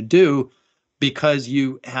companies should do, because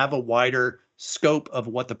you have a wider scope of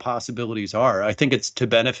what the possibilities are. I think it's to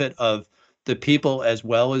benefit of the people as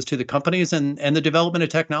well as to the companies and the development of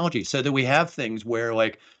technology, so that we have things where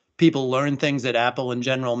like people learn things at Apple and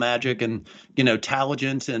General Magic and,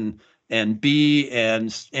 Taligent and B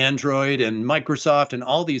and Android and Microsoft and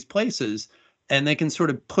all these places, and they can sort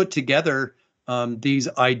of put together these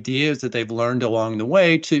ideas that they've learned along the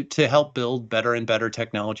way to help build better and better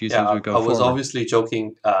technologies as we go forward. I was obviously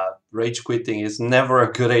joking. Rage quitting is never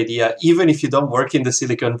a good idea, even if you don't work in the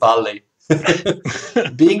Silicon Valley.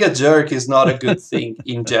 Being a jerk is not a good thing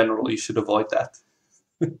in general. You should avoid that.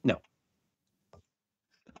 No.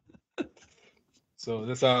 So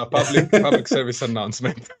that's a public service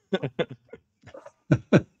announcement.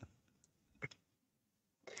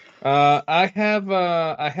 I have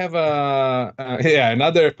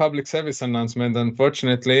another public service announcement.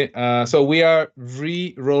 Unfortunately, so we are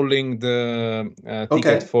re-rolling the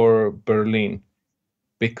ticket for Berlin,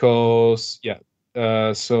 because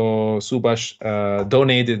so Subash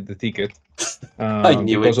donated the ticket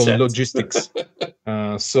because of logistics.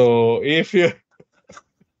 So if you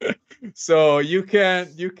so you can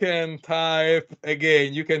type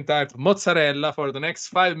again. You can type mozzarella for the next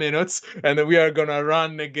 5 minutes, and then we are gonna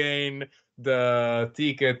run again the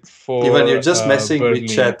ticket for. Even you're just messing Berlin.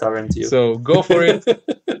 with Chet, aren't you? So go for it.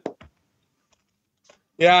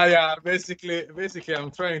 Yeah. Basically, I'm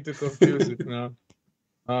trying to confuse it now.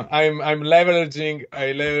 I'm leveraging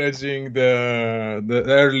the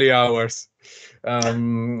early hours.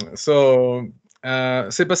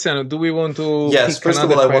 Sebastiano, do we want to? Yes, first of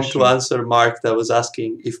all, I want question? to answer Mark that was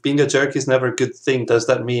asking, if being a jerk is never a good thing, does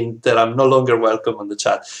that mean that I'm no longer welcome on the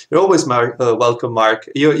chat? You're always welcome, Mark.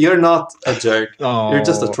 You're not a jerk. Oh. You're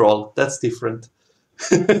just a troll. That's different.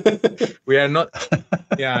 We are not.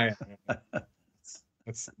 Yeah.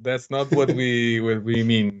 That's not what we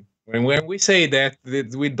mean. When we say that,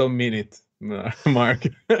 we don't mean it, Mark.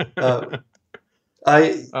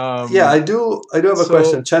 I do have a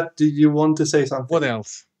question. Chet, do you want to say something? What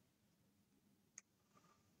else?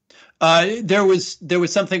 There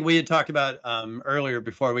was something we had talked about earlier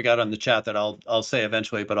before we got on the chat that I'll say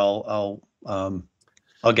eventually, but I'll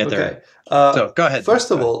get there. So go ahead.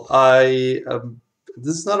 First of all,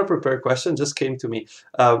 this is not a prepared question; just came to me.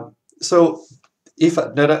 So if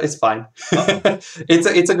no, it's fine.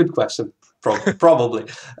 it's a good question, probably.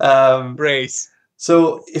 Brace.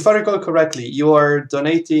 So, if I recall correctly, you are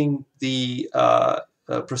donating the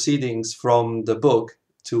proceedings from the book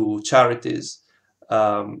to charities.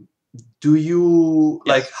 Do you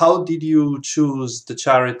like? How did you choose the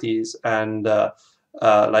charities, and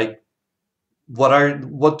like,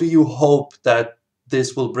 what do you hope that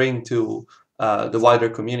this will bring to the wider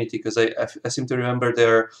community, because I seem to remember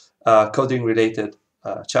they're coding related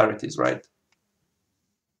charities, right?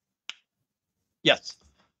 Yes.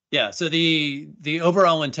 Yeah. So the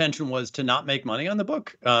overall intention was to not make money on the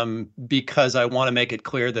book, because I want to make it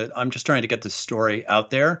clear that I'm just trying to get the story out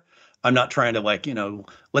there. I'm not trying to, like,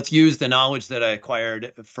 let's use the knowledge that I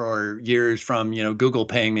acquired for years from, Google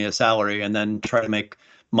paying me a salary and then try to make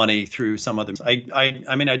money through some other.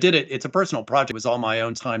 I mean, I did it. It's a personal project. It was all my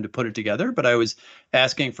own time to put it together, but I was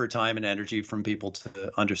asking for time and energy from people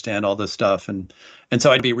to understand all this stuff. And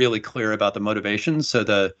so I'd be really clear about the motivations. So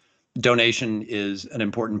the donation is an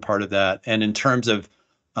important part of that. And in terms of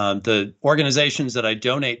the organizations that I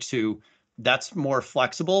donate to, that's more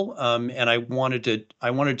flexible. And I wanted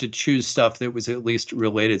to choose stuff that was at least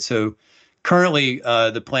related. So currently,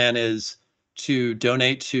 the plan is to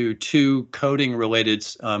donate to 2 coding related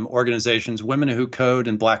organizations, Women Who Code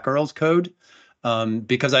and Black Girls Code,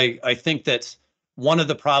 because I think that one of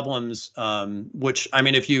the problems, which, I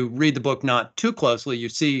mean, if you read the book not too closely, you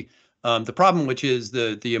see the problem, which is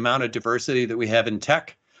the amount of diversity that we have in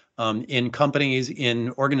tech, in companies,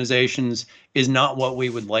 in organizations, is not what we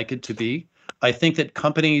would like it to be. I think that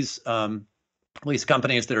companies, at least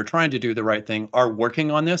companies that are trying to do the right thing, are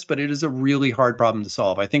working on this, but it is a really hard problem to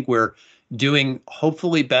solve. I think we're doing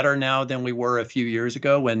hopefully better now than we were a few years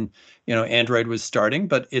ago when, Android was starting,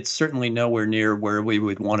 but it's certainly nowhere near where we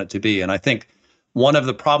would want it to be. And I think one of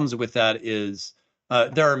the problems with that is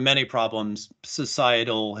there are many problems,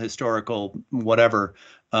 societal, historical, whatever.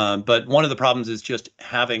 But one of the problems is just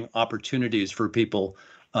having opportunities for people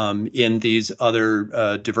in these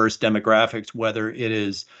other diverse demographics, whether it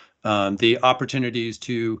is the opportunities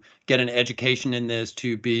to get an education in this,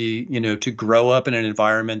 to be, to grow up in an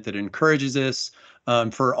environment that encourages this,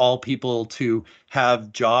 for all people to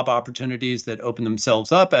have job opportunities that open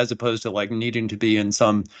themselves up, as opposed to like needing to be in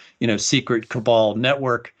some, secret cabal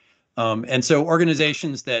network. And so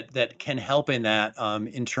organizations that can help in that,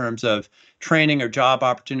 in terms of training or job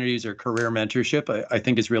opportunities or career mentorship, I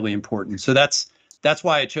think is really important. So that's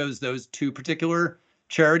why I chose those 2 particular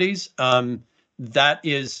charities. That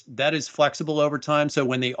is flexible over time. So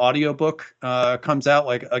when the audiobook comes out,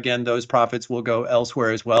 like, again, those profits will go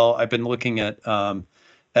elsewhere as well. I've been looking at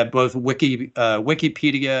both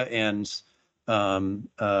Wikipedia and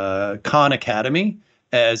Khan Academy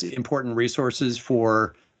as important resources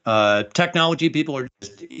for technology people, or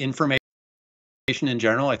just information in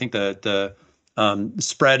general. I think the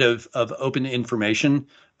spread of open information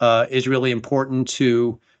is really important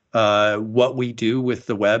to what we do with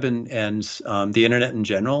the web and the internet in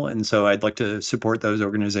general. And so I'd like to support those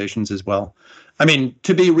organizations as well. I mean,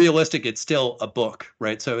 to be realistic, it's still a book,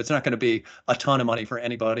 right? So it's not going to be a ton of money for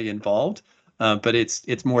anybody involved, but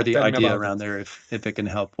it's more the idea around there if it can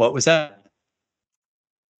help. What was that?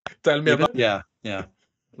 Tell me about. Yeah.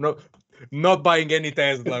 No, not buying any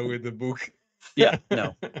Tesla with the book. Yeah,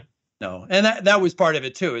 no. And that was part of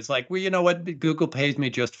it too. It's like, well, you know what? Google pays me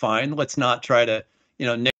just fine. Let's not try to,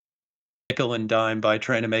 nickel and dime by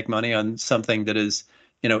trying to make money on something that is,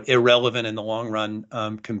 irrelevant in the long run,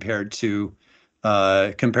 compared to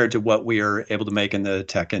what we are able to make in the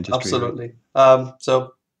tech industry. Absolutely. Right?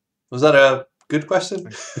 So was that a good question?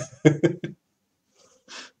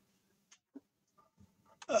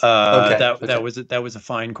 Okay. That was a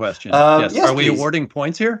fine question. Yes. Are we awarding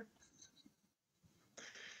points here?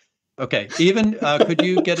 Okay. Even could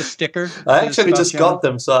you get a sticker? I actually just got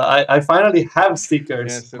them, so I finally have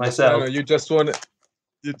stickers myself. You just want a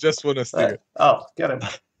sticker. Oh, get him.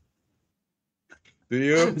 Do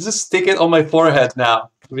you? Just stick it on my forehead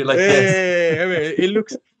now. Be like this. I mean, it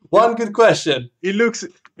looks. One good question. It looks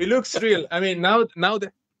real. I mean, now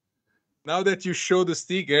that you show the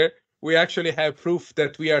sticker, we actually have proof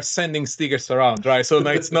that we are sending stickers around, right? So now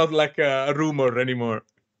it's not like a rumor anymore.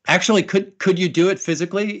 Actually, could you do it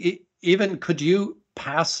physically? Even could you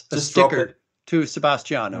pass a sticker to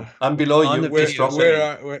Sebastiano? I'm below you.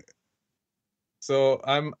 So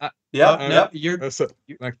I'm. You're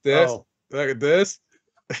like this, like this.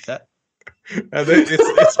 That. And then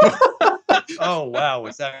it's Oh wow,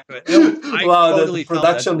 was that good? Wow, totally the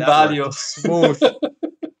production value. Smooth.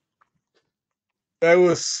 That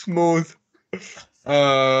was smooth.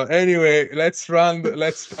 Anyway, let's run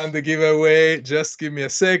the giveaway. Just give me a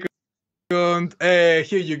second. Here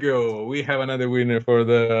you go. We have another winner for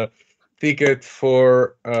the ticket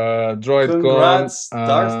for DroidCon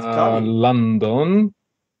London.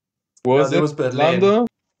 Was it Berlin. London?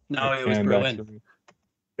 No, it was Berlin. Actually.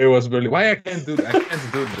 It was Berlin. Why I can't do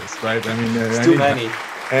this, right? I mean, it's too many.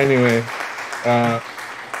 Anyway,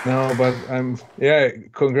 No, but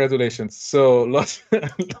congratulations. So lost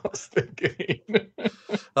the game.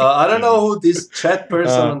 I don't know who this chat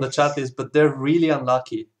person on the chat is, but they're really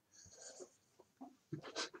unlucky.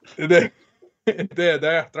 They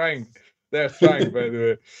are trying. They're trying, by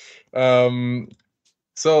the way.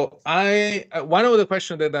 So one of the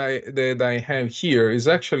questions that I have here is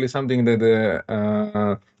actually something that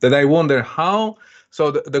I wonder how.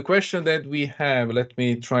 So the question that we have, let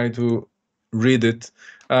me try to read it.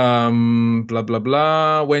 Blah blah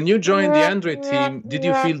blah. When you joined the Android team, did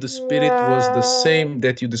you feel the spirit was the same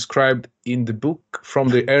that you described in the book from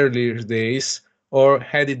the earlier days, or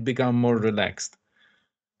had it become more relaxed?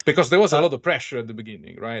 Because there was a lot of pressure at the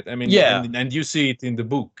beginning, right? I mean, yeah, and you see it in the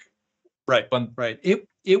book. Right. Right.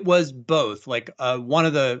 It was both. Like one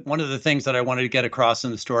of the things that I wanted to get across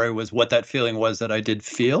in the story was what that feeling was that I did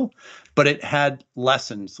feel, but it had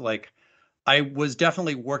lessons. Like I was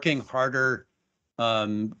definitely working harder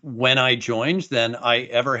when I joined than I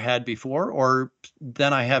ever had before, or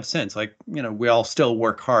than I have since. Like, you know, we all still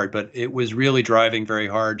work hard, but it was really driving very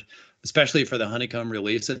hard, especially for the Honeycomb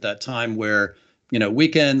release at that time where, you know,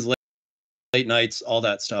 weekends, late nights, all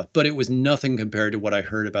that stuff, but it was nothing compared to what I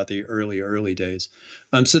heard about the early days.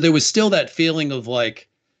 So there was still that feeling of like,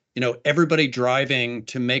 you know, everybody driving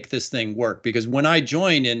to make this thing work. Because when I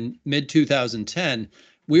joined in mid 2010,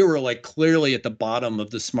 we were like clearly at the bottom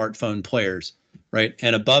of the smartphone players, right?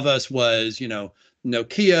 And above us was, you know,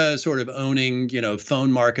 Nokia sort of owning, you know,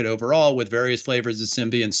 phone market overall with various flavors of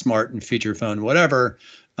Symbian, Smart, and feature phone, whatever.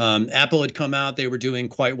 Apple had come out; they were doing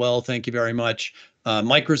quite well. Thank you very much.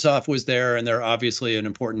 Microsoft was there, and they're obviously an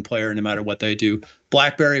important player no matter what they do.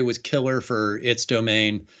 BlackBerry was killer for its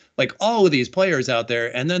domain. Like all of these players out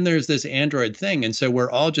there, and then there's this Android thing, and so we're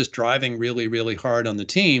all just driving really, really hard on the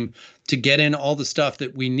team to get in all the stuff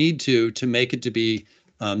that we need to make it to be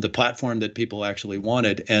the platform that people actually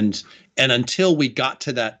wanted. And until we got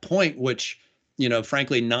to that point, which, you know,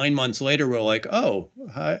 frankly, 9 months later, we're like, oh,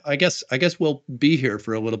 I guess we'll be here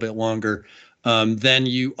for a little bit longer. Then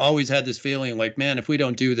you always had this feeling like, man, if we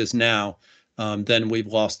don't do this now, then we've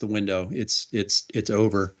lost the window. It's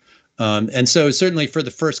over. And so certainly for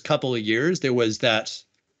the first couple of years, there was that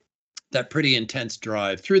pretty intense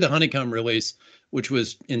drive through the Honeycomb release, which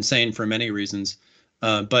was insane for many reasons.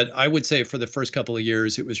 But I would say for the first couple of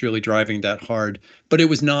years, it was really driving that hard. But it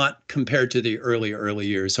was not compared to the early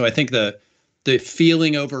years. So I think the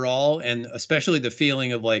feeling overall, and especially the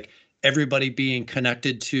feeling of like everybody being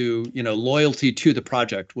connected to, you know, loyalty to the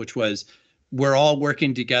project, which was we're all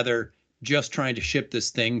working together, just trying to ship this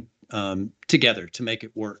thing together to make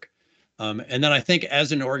it work. And then I think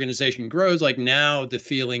as an organization grows, like now the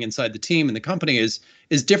feeling inside the team and the company is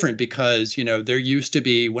different because, you know, there used to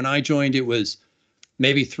be, when I joined, it was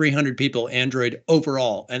maybe 300 people Android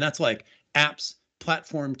overall. And that's like apps,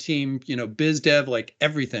 platform team, you know, biz dev, like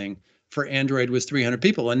everything for Android was 300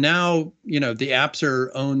 people. And now, you know, the apps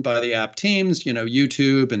are owned by the app teams, you know,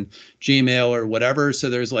 YouTube and Gmail or whatever. So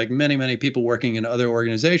there's like many people working in other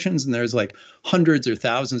organizations, and there's like hundreds or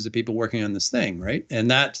thousands of people working on this thing, right?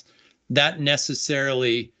 And that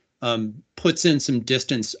necessarily puts in some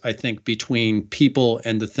distance, I think, between people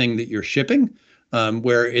and the thing that you're shipping,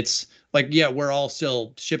 where it's like, yeah, we're all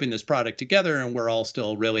still shipping this product together and we're all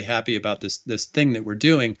still really happy about this thing that we're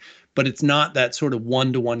doing, but it's not that sort of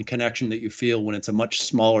one-to-one connection that you feel when it's a much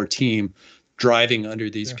smaller team driving under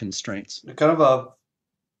these constraints. Kind of a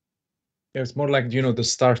it's more like, you know, the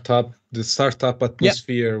startup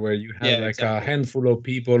atmosphere where you have like a handful of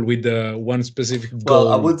people with one specific goal.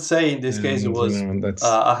 Well, I would say in this case it was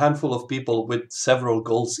a handful of people with several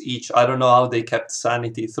goals each. I don't know how they kept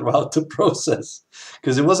sanity throughout the process,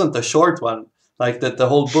 because it wasn't a short one. Like the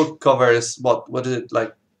whole book covers what is it,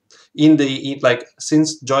 like like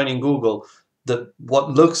since joining Google,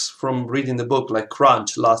 what looks from reading the book like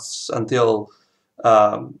crunch lasts until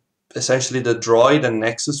essentially the Droid and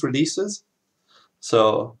Nexus releases.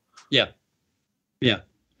 So yeah,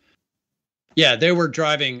 they were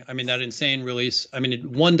driving. I mean, that insane release. I mean,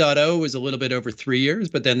 1.0 was a little bit over 3 years,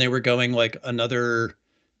 but then they were going like another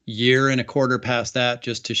year and a quarter past that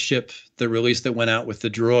just to ship the release that went out with the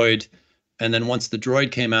Droid. And then once the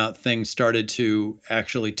Droid came out, things started to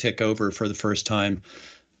actually tick over for the first time.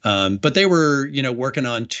 But they were, you know, working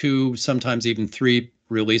on 2, sometimes even 3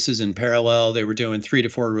 releases in parallel. They were doing 3 to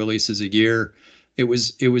 4 releases a year. It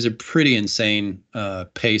was a pretty insane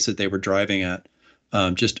pace that they were driving at,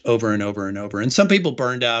 just over and over and over. And some people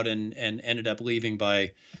burned out and ended up leaving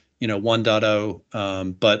by, you know,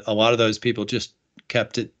 1.0. But a lot of those people just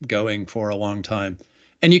kept it going for a long time.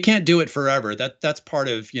 And you can't do it forever. That's part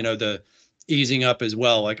of, you know, the easing up as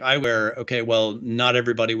well. Like okay, well, not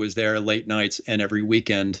everybody was there late nights and every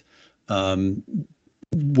weekend.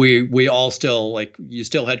 We all still, like, you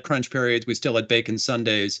still had crunch periods, we still had bacon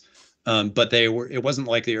Sundays, but it wasn't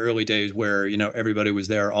like the early days where, everybody was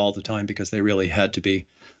there all the time because they really had to be,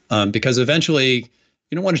 because eventually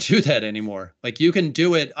you don't want to do that anymore. Like, you can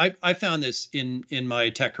do it. I found this in my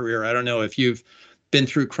tech career. I don't know if you've been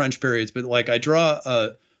through crunch periods, but like, I draw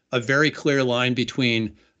a very clear line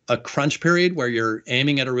between a crunch period where you're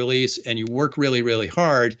aiming at a release and you work really, really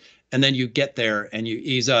hard, and then you get there and you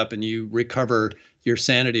ease up and you recover your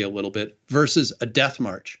sanity a little bit, versus a death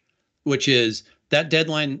march, which is that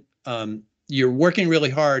deadline. You're working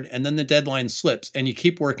really hard and then the deadline slips and you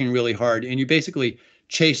keep working really hard and you basically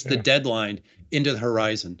chase the deadline into the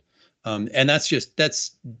horizon. And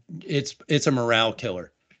it's a morale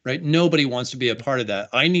killer, right? Nobody wants to be a part of that.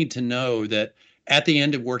 I need to know that at the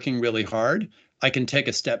end of working really hard, I can take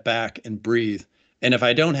a step back and breathe. And if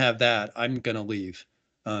I don't have that, I'm going to leave.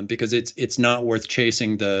 Because it's not worth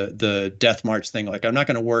chasing the death march thing. Like, I'm not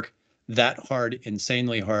going to work that hard,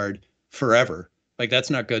 insanely hard, forever. Like,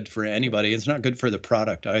 that's not good for anybody. It's not good for the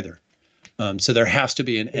product either. So there has to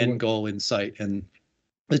be an end goal in sight. And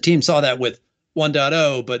the team saw that with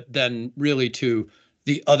 1.0, but then really to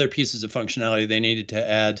the other pieces of functionality they needed to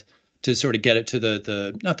add to sort of get it to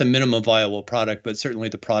the not the minimum viable product, but certainly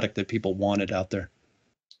the product that people wanted out there.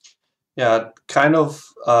 Yeah, it kind of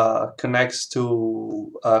connects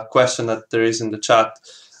to a question that there is in the chat.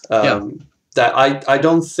 That I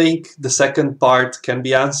don't think the second part can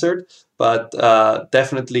be answered, but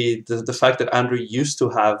definitely the fact that Andrew used to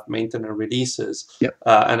have maintenance releases,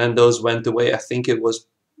 and then those went away. I think it was,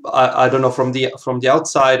 I don't know, from the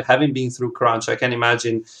outside, having been through crunch, I can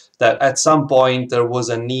imagine that at some point there was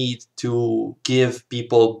a need to give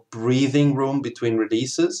people breathing room between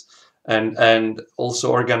releases. And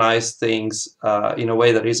also organize things in a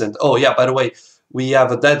way that isn't, oh yeah, by the way, we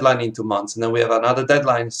have a deadline in 2 months, and then we have another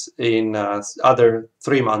deadline in other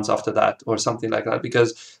 3 months after that, or something like that.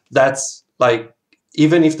 Because that's like,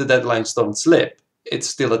 even if the deadlines don't slip, it's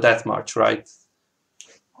still a death march, right?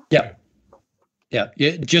 Yeah.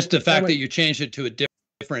 Just the fact that you changed it to a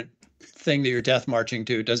different thing that you're death marching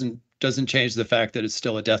to doesn't change the fact that it's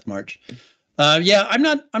still a death march. I'm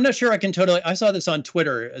not sure I can totally. I saw this on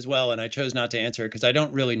Twitter as well, and I chose not to answer it because I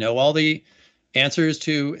don't really know all the answers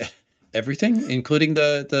to everything, including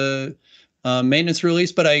the maintenance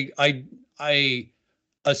release. But I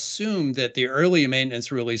assume that the early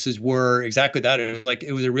maintenance releases were exactly that.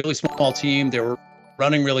 It was a really small team. They were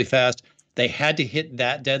running really fast. They had to hit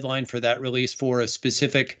that deadline for that release for a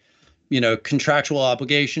specific, contractual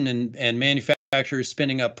obligation, and manufacturers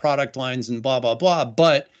spinning up product lines and blah blah blah.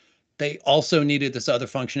 But they also needed this other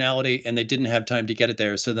functionality, and they didn't have time to get it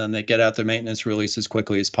there. So then they get out their maintenance release as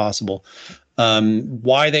quickly as possible.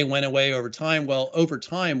 Why they went away over time? Well, over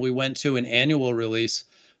time, we went to an annual release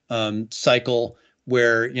cycle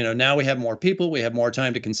where, now we have more people, we have more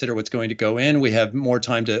time to consider what's going to go in, we have more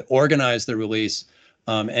time to organize the release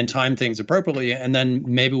and time things appropriately. And then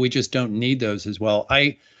maybe we just don't need those as well.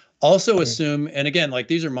 I also assume, and again, like,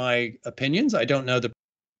 these are my opinions, I don't know the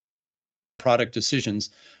product decisions.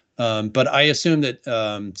 But I assume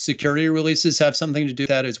that security releases have something to do with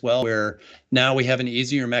that as well, where now we have an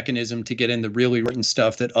easier mechanism to get in the really written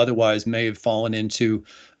stuff that otherwise may have fallen into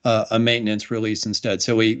a maintenance release instead.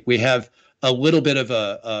 So we have a little bit of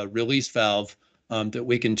a release valve that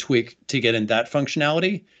we can tweak to get in that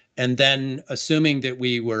functionality. And then, assuming that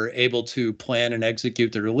we were able to plan and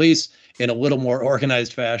execute the release in a little more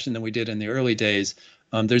organized fashion than we did in the early days,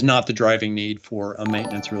 there's not the driving need for a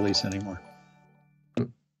maintenance release anymore.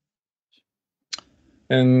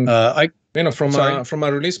 And from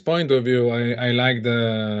a release point of view, I like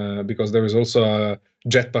because there is also a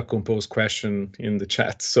Jetpack Compose question in the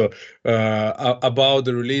chat. So about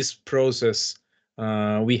the release process,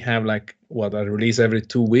 we have a release every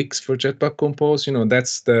 2 weeks for Jetpack Compose.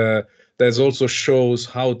 That also shows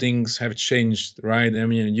how things have changed, right? I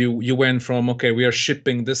mean, you went from, okay, we are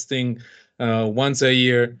shipping this thing once a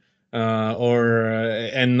year,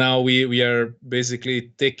 and now we are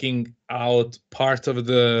basically taking out part of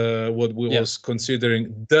what we was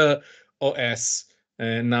considering the OS,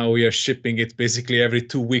 and now we are shipping it basically every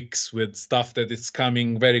 2 weeks with stuff that is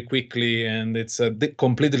coming very quickly, and it's a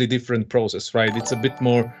completely different process, right? It's a bit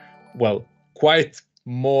more, quite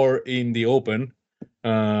more in the open,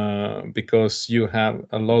 because you have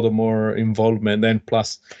a lot of more involvement, and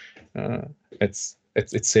plus it's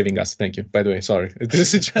saving us. Thank you. By the way, sorry.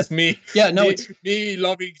 This is just me. Me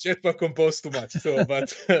loving Jetpack Compose too much. So, but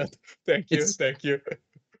thank you.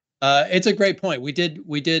 It's a great point. We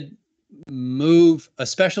did move,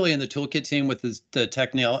 especially in the toolkit team with the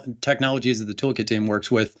technologies that the toolkit team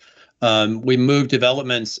works with. We move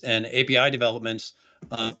developments and API developments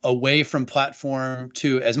away from platform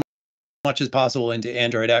to as much as possible into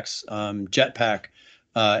Android X, Jetpack,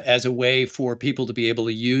 as a way for people to be able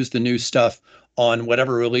to use the new stuff on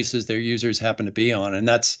whatever releases their users happen to be on. And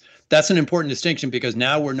that's an important distinction, because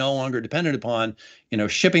now we're no longer dependent upon,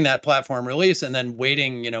 shipping that platform release and then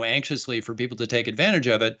waiting, anxiously for people to take advantage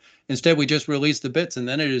of it. Instead, we just release the bits, and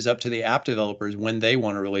then it is up to the app developers when they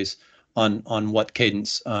want to release on what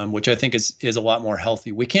cadence, which I think is a lot more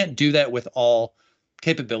healthy. We can't do that with all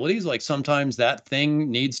capabilities. Like sometimes that thing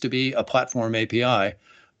needs to be a platform API.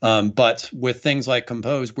 But with things like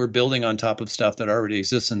Compose, we're building on top of stuff that already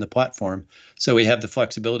exists in the platform. So we have the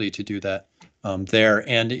flexibility to do that there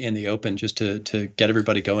and in the open, just to get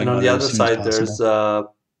everybody going. And on the other side, there's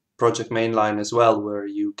Project Mainline as well, where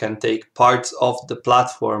you can take parts of the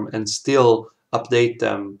platform and still update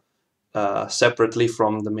them separately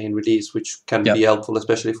from the main release, which can be helpful,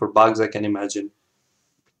 especially for bugs, I can imagine.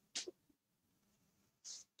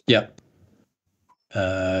 Yep.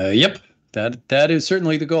 That is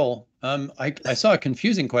certainly the goal. I saw a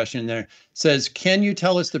confusing question there. It says, can you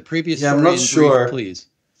tell us the previous story I'm not in sure. brief, please?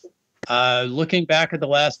 Looking back at the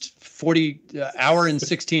last 40 hour and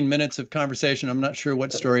 16 minutes of conversation, I'm not sure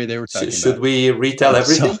what story they were talking about. Should we retell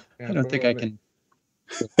everything? So, I don't think I can.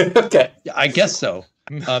 Okay. Yeah, I guess so.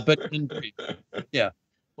 But in brief, yeah.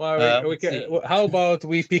 Well, we can, how about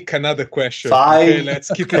we pick another question? Fine. Okay, let's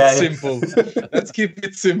keep it simple. Let's keep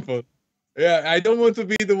it simple. Yeah, I don't want to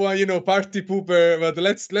be the one, party pooper, but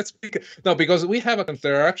let's pick. No, because we have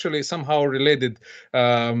they're actually somehow related,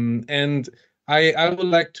 and I would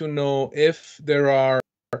like to know if there are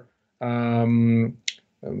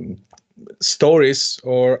stories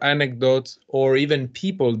or anecdotes or even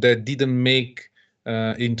people that didn't make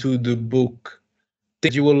into the book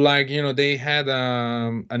that you would like, they had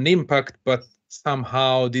an impact, but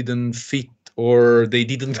somehow didn't fit, or they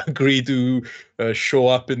didn't agree to show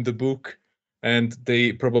up in the book, and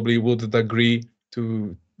they probably wouldn't agree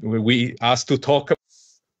to we asked to talk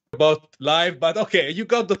about live. But okay, you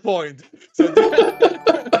got the point. So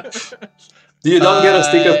you don't get a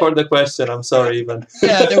sticker for the question. I'm sorry, Ivan.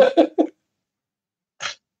 Yeah.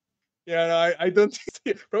 Yeah, no, I don't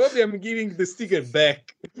think. Probably I'm giving the sticker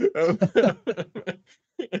back.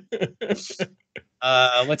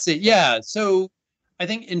 Let's see. Yeah. So I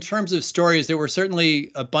think in terms of stories, there were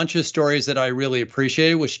certainly a bunch of stories that I really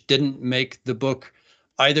appreciated, which didn't make the book,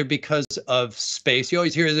 either because of space. You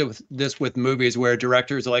always hear this with movies where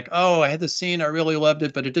directors are like, oh, I had this scene, I really loved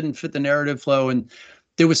it, but it didn't fit the narrative flow. And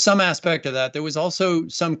there was some aspect of that. There was also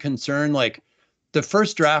some concern, like the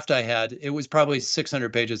first draft I had, it was probably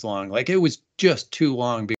 600 pages long. Like it was just too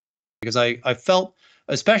long, because I felt,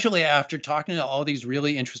 especially after talking to all these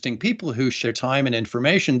really interesting people who share time and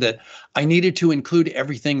information, that I needed to include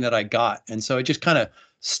everything that I got. And so I just kind of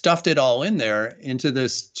stuffed it all in there into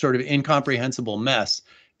this sort of incomprehensible mess.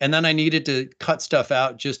 And then I needed to cut stuff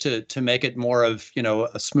out just to make it more of,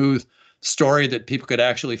 a smooth story that people could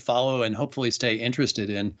actually follow and hopefully stay interested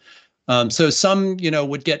in. So some,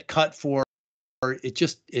 would get cut for, or it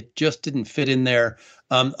just didn't fit in there.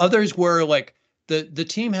 Others were like, the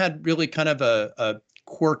team had really kind of a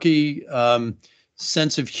quirky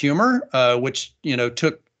sense of humor, which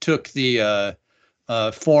took the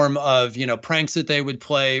form of pranks that they would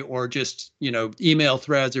play, or just email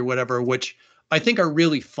threads or whatever, which I think are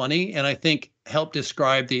really funny and I think help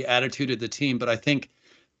describe the attitude of the team. But I think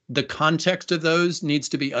the context of those needs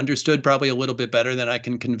to be understood probably a little bit better than I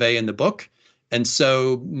can convey in the book. And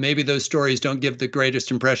so maybe those stories don't give the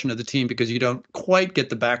greatest impression of the team because you don't quite get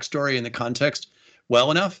the backstory and the context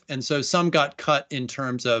well enough. And so some got cut in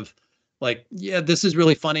terms of like, yeah, this is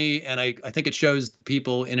really funny, and I think it shows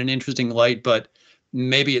people in an interesting light, but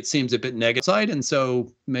maybe it seems a bit negative side. And so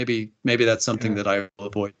maybe that's something that I will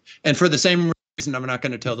avoid. And for the same reason, I'm not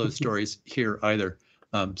going to tell those stories here either.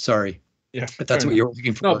 Sorry. Yeah, but that's what you're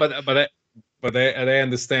looking for. No, but I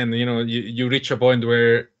understand. You reach a point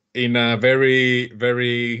where in a very,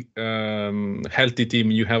 very healthy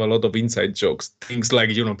team, you have a lot of inside jokes. Things like,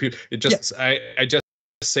 it just I just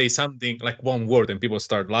say something like one word and people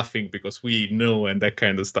start laughing because we know, and that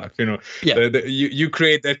kind of stuff. You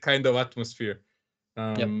create that kind of atmosphere.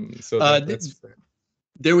 So that's fair.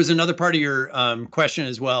 There was another part of your question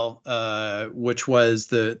as well, which was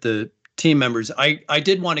the team members. I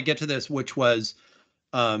did want to get to this, which was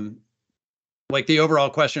like the overall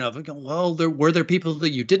question of, well, were there people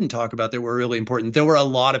that you didn't talk about that were really important? There were a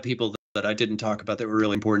lot of people that I didn't talk about that were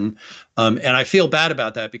really important. And I feel bad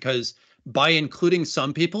about that, because by including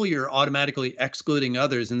some people, you're automatically excluding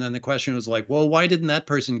others. And then the question was like, well, why didn't that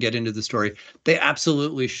person get into the story? They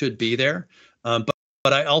absolutely should be there.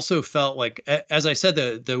 But I also felt like, as I said,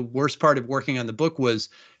 the worst part of working on the book was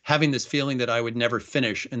having this feeling that I would never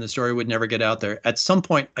finish and the story would never get out there. At some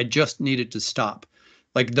point, I just needed to stop.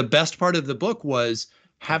 Like the best part of the book was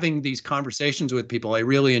having these conversations with people. I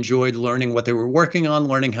really enjoyed learning what they were working on,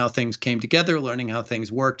 learning how things came together, learning how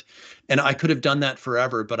things worked. And I could have done that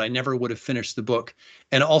forever, but I never would have finished the book.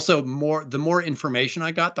 And also the more information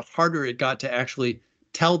I got, the harder it got to actually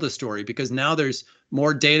tell the story, because now there's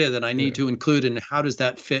more data that I need to include, and how does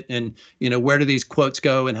that fit, and where do these quotes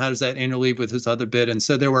go, and how does that interleave with this other bit. And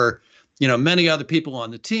so there were many other people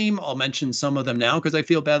on the team. I'll mention some of them now because I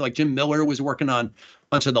feel bad. Like Jim Miller was working on a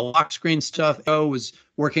bunch of the lock screen stuff. I was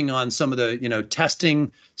working on some of the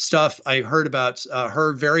testing stuff. I heard about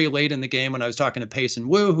her very late in the game when I was talking to Payson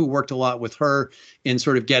Wu, who worked a lot with her in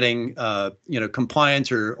sort of getting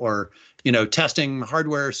compliance or testing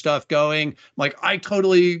hardware stuff going. Like I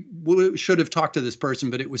totally should have talked to this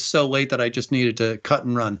person, but it was so late that I just needed to cut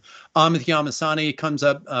and run. Amith Yamasani comes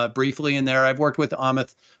up briefly in there. I've worked with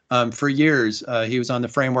Amith for years. He was on the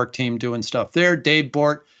framework team doing stuff there. Dave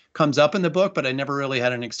Bort comes up in the book, but I never really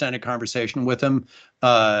had an extended conversation with him.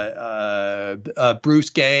 Bruce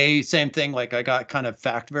Gay, same thing. Like I got kind of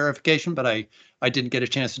fact verification, but I didn't get a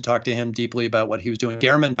chance to talk to him deeply about what he was doing.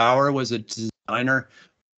 Gehrman Bauer was a designer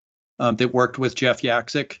that worked with Jeff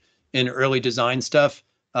Yaksik in early design stuff.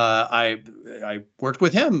 I worked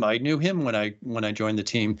with him. I knew him when I joined the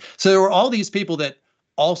team. So there were all these people that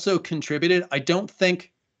also contributed. I don't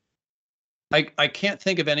think I can't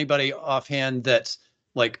think of anybody offhand that's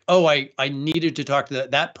like, oh, I needed to talk to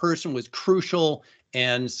that person was crucial,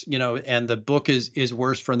 and and the book is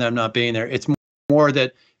worse for them not being there. It's more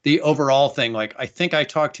that the overall thing. Like I think I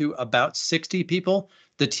talked to about 60 people.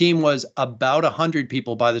 The team was about 100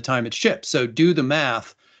 people by the time it shipped. So do the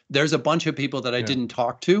math. There's a bunch of people that I didn't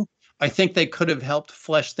talk to. I think they could have helped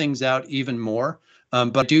flesh things out even more.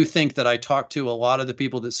 But I do think that I talked to a lot of the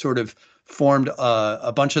people that sort of formed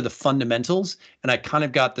a bunch of the fundamentals, and I kind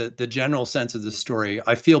of got the general sense of the story.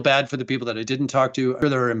 I feel bad for the people that I didn't talk to.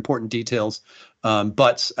 There are important details,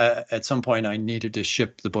 but at some point I needed to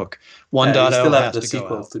ship the book. 1.0 you still have has the to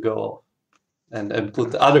sequel go to go and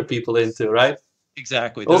put other people into, right?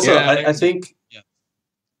 Exactly. Also, I think. Yeah.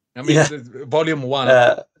 I mean, volume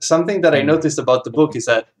 1. Something that I noticed about the book is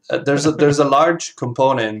that there's a large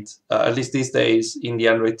component, at least these days, in the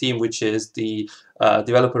Android team, which is the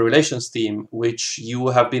developer relations team, which you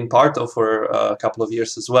have been part of for a couple of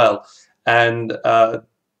years as well. And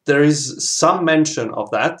there is some mention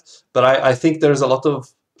of that, but I think there's a lot of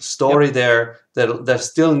story there that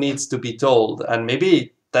still needs to be told, and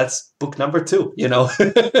maybe that's book number 2.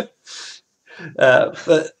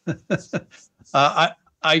 But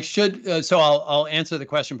I should, so I'll answer the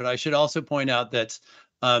question, but I should also point out that,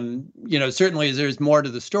 certainly there's more to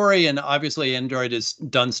the story, and obviously Android has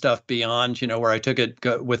done stuff beyond, where I took it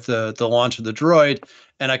with the launch of the Droid,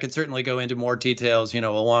 and I could certainly go into more details,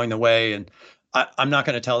 along the way. And I'm not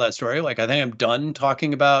going to tell that story. Like I think I'm done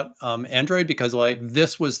talking about Android, because like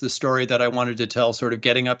this was the story that I wanted to tell, sort of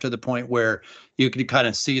getting up to the point where you could kind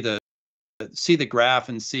of see the graph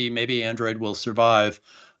and see maybe Android will survive.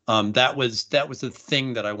 That was the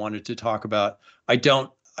thing that I wanted to talk about. I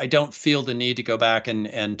don't feel the need to go back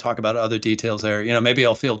and talk about other details there. Maybe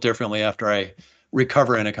I'll feel differently after I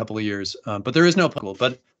recover in a couple of years. But there is no prequel.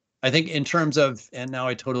 But I think in terms of, and now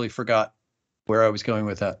I totally forgot where I was going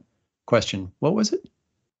with that question. What was it?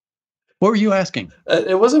 What were you asking?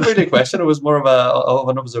 It wasn't really a question. It was more of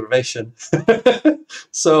an observation.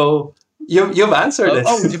 So you've answered it.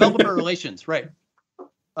 Oh, developer relations, right?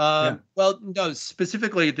 Well, no,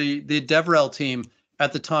 specifically the DevRel team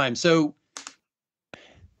at the time. So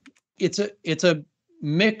it's a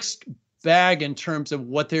mixed bag in terms of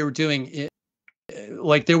what they were doing.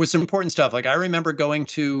 Like there was some important stuff. Like I remember going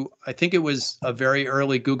to, I think it was a very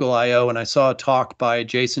early Google I/O, and I saw a talk by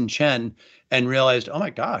Jason Chen and realized, oh my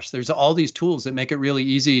gosh, there's all these tools that make it really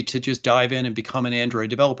easy to just dive in and become an Android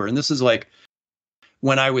developer. And this is like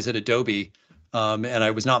when I was at Adobe. And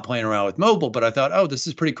I was not playing around with mobile, but I thought, oh, this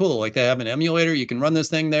is pretty cool. Like they have an emulator, you can run this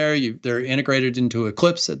thing there. They're integrated into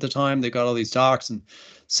Eclipse at the time. They got all these docs and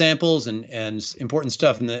samples and important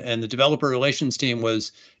stuff. And the developer relations team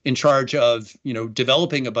was in charge of,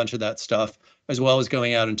 developing a bunch of that stuff, as well as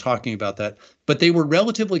going out and talking about that. But they were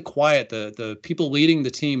relatively quiet. The people leading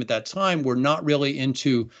the team at that time were not really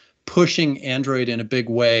into pushing Android in a big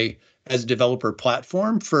way as a developer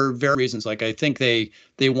platform for various reasons. Like I think they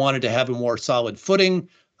wanted to have a more solid footing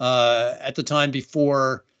at the time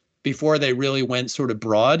before before they really went sort of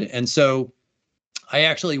broad. And so I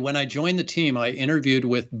actually, when I joined the team, I interviewed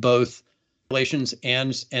with both relations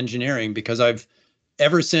and engineering, because I've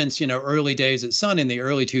ever since, early days at Sun in the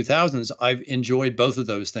early 2000s, I've enjoyed both of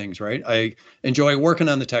those things, right? I enjoy working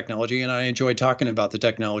on the technology and I enjoy talking about the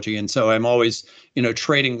technology. And so I'm always,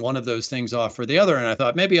 trading one of those things off for the other. And I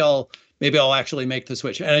thought maybe I'll actually make the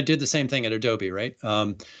switch. And I did the same thing at Adobe, right?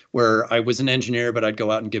 Where I was an engineer, but I'd go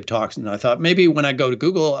out and give talks. And I thought maybe when I go to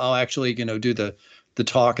Google, I'll actually, do the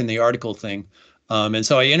talk and the article thing. And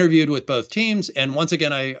so I interviewed with both teams. And once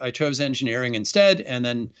again, I chose engineering instead, and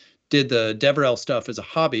then did the DevRel stuff as a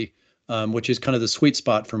hobby, which is kind of the sweet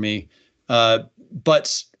spot for me.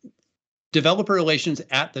 But developer relations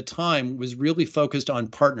at the time was really focused on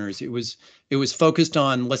partners. It was focused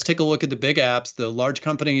on, let's take a look at the big apps, the large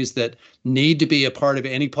companies that need to be a part of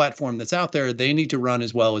any platform that's out there. They need to run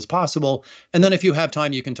as well as possible. And then if you have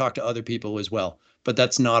time, you can talk to other people as well. But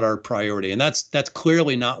that's not our priority. And that's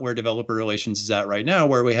clearly not where developer relations is at right now,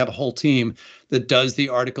 where we have a whole team that does the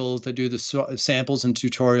articles, that do the samples and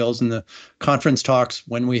tutorials and the conference talks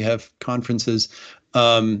when we have conferences.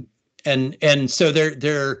 And so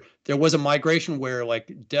there was a migration where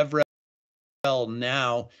like DevRel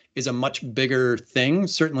now is a much bigger thing,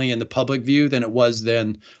 certainly in the public view, than it was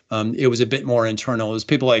then. It was a bit more internal. It was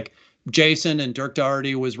people like Jason and Dirk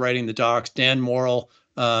Doherty was writing the docs. Dan Morrill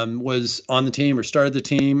was on the team or started the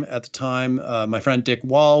team at the time. My friend Dick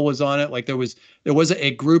Wall was on it. Like there was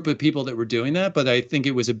a group of people that were doing that, but I think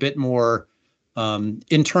it was a bit more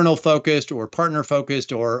internal focused or partner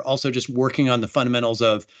focused, or also just working on the fundamentals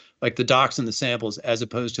of like the docs and the samples, as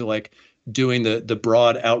opposed to like doing the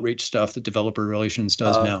broad outreach stuff that developer relations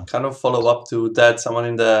does now. Kind of follow up to that. Someone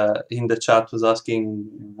in the chat was asking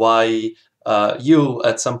why you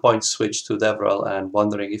at some point switched to DevRel, and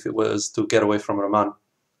wondering if it was to get away from Raman.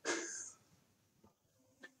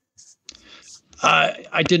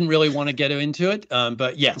 I didn't really want to get into it,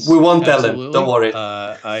 but yes, we won't tell him. Don't worry.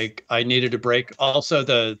 I needed a break. Also,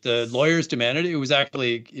 the lawyers demanded it.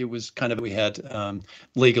 It was kind of, we had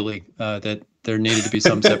legally that there needed to be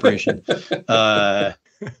some separation.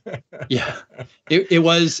 Yeah, it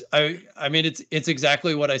was. I mean, it's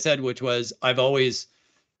exactly what I said, which was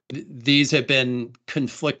these have been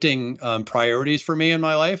conflicting priorities for me in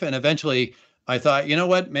my life, and eventually I thought, you know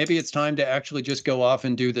what, maybe it's time to actually just go off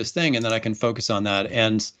and do this thing, and then I can focus on that.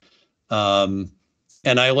 And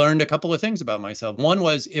I learned a couple of things about myself. One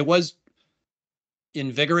was, it was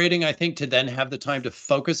invigorating, I think, to then have the time to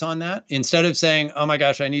focus on that, instead of saying, oh my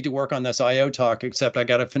gosh, I need to work on this IO talk, except I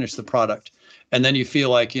got to finish the product. And then you feel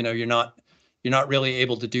like, you're not really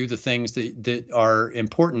able to do the things that are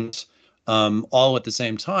important all at the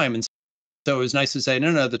same time. And so it was nice to say,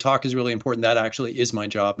 no, the talk is really important. That actually is my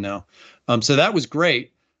job now. So that was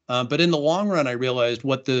great. But in the long run, I realized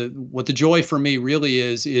what the joy for me really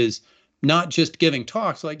is not just giving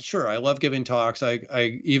talks. Like, sure, I love giving talks.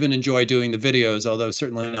 I even enjoy doing the videos, although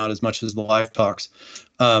certainly not as much as the live talks.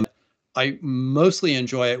 I mostly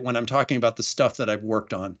enjoy it when I'm talking about the stuff that I've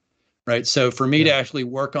worked on, right? So for me to actually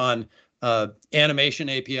work on animation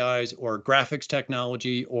APIs or graphics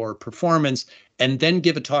technology or performance, and then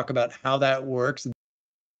give a talk about how that works,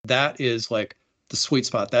 that is like the sweet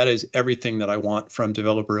spot. That is everything that I want from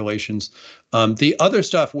developer relations. The other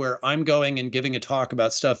stuff where I'm going and giving a talk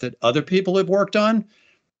about stuff that other people have worked on,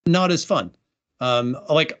 not as fun.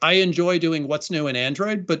 Like I enjoy doing what's new in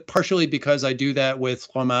Android, but partially because I do that with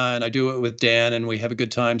Romain and I do it with Dan, and we have a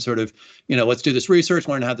good time sort of, let's do this research,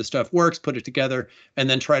 learn how the stuff works, put it together, and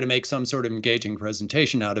then try to make some sort of engaging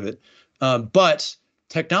presentation out of it. But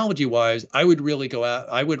technology-wise, I would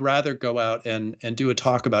rather go out and do a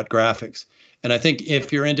talk about graphics. And I think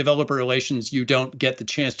if you're in developer relations, you don't get the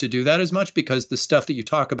chance to do that as much, because the stuff that you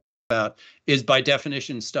talk about is by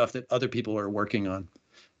definition stuff that other people are working on.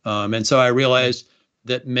 And so I realized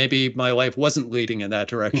that maybe my life wasn't leading in that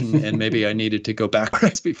direction, and maybe I needed to go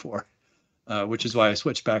backwards before, which is why I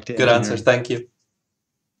switched back to good answer. Thank you.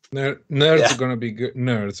 Nerds are gonna be good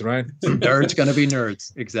nerds, right? Nerds gonna be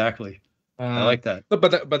nerds. Exactly. I like that.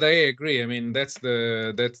 But I agree. I mean, that's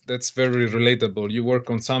very relatable. You work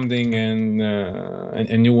on something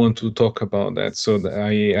and you want to talk about that. So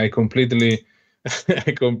I completely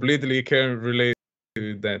can relate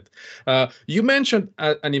to that. You mentioned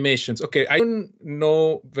animations. Okay, I don't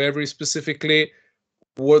know very specifically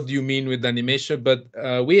what you mean with animation, but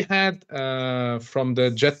we had from the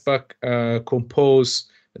Jetpack Compose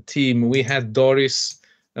team, we had Doris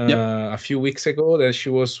a few weeks ago that she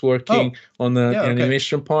was working on the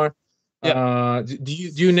animation part. Do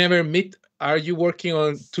you never meet are you working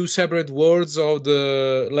on two separate words of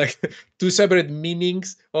the, like, two separate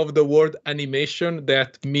meanings of the word animation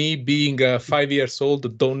that me being 5 years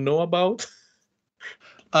old don't know about?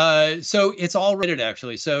 So it's all related,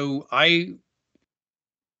 actually. So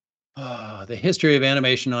the history of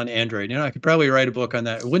animation on Android. You know, I could probably write a book on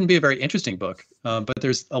that. It wouldn't be a very interesting book, but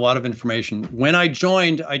there's a lot of information. When I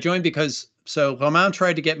joined because Romain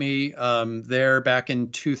tried to get me there back in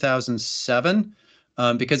 2007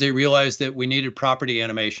 because they realized that we needed property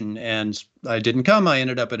animation, and I didn't come. I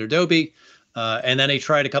ended up at Adobe. And then he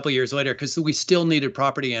tried a couple of years later because we still needed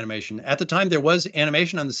property animation. At the time, there was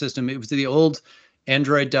animation on the system. It was the old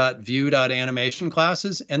Android.view.animation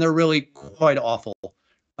classes, and they're really quite awful.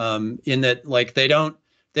 In that, like, they don't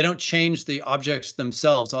change the objects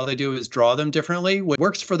themselves. All they do is draw them differently, which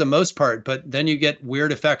works for the most part, but then you get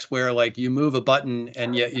weird effects where, like, you move a button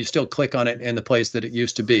and yet you still click on it in the place that it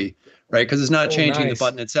used to be, right? Because it's not changing the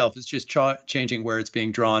button itself. It's just changing where it's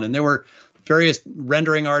being drawn. And there were various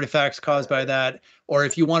rendering artifacts caused by that. Or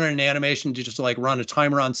if you wanted an animation to just, like, run a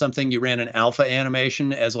timer on something, you ran an alpha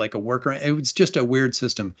animation as, like, a worker. It was just a weird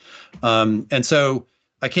system. And so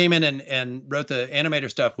I came in and wrote the animator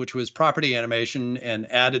stuff, which was property animation, and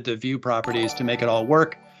added the view properties to make it all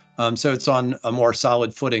work. So it's on a more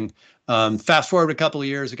solid footing. Fast forward a couple of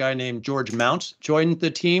years, a guy named George Mount joined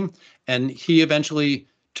the team, and he eventually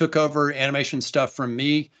took over animation stuff from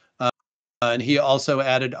me. And he also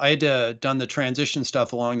added, I had done the transition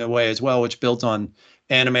stuff along the way as well, which built on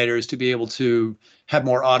animators to be able to have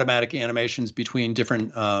more automatic animations between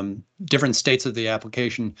different states of the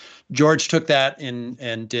application. George took that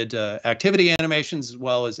and did activity animations as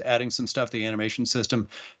well as adding some stuff to the animation system.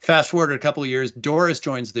 Fast forward a couple of years, Doris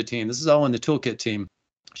joins the team. This is all in the Toolkit team.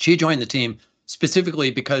 She joined the team specifically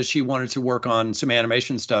because she wanted to work on some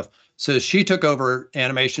animation stuff. So she took over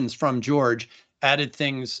animations from George, added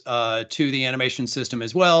things to the animation system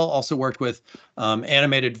as well. Also worked with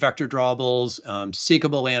animated vector drawables,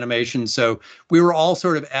 seekable animation. So we were all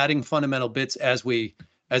sort of adding fundamental bits as we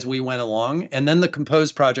went along. And then the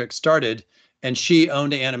Compose project started, and she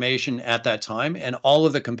owned animation at that time, and all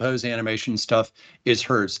of the Compose animation stuff is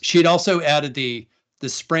hers. She had also added the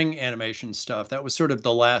Spring animation stuff. That was sort of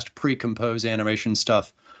the last pre-Compose animation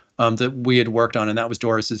stuff that we had worked on, and that was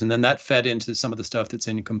Doris's. And then that fed into some of the stuff that's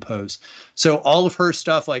in Compose. So all of her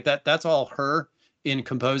stuff like that, that's all her in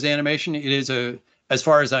Compose animation. It is, as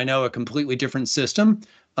far as I know, a completely different system.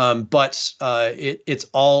 But it's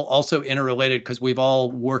all also interrelated because we've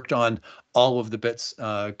all worked on all of the bits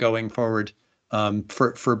going forward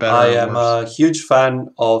for better. I am a huge fan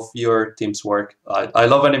of your team's work. I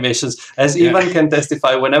love animations, as Ivan can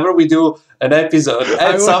testify. Whenever we do an episode,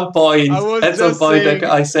 at some point,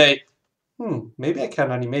 I say, maybe I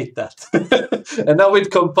can animate that. And now with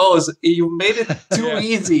Compose, you made it too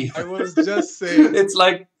easy. I was just saying, it's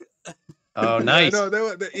like, oh, nice.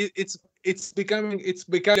 It's becoming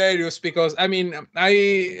serious because I mean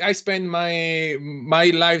I spend my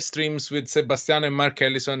live streams with Sebastian and Mark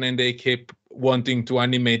Ellison, and they keep wanting to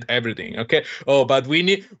animate everything. Okay, but we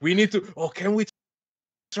need to. Can we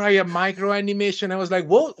try a micro animation? I was like,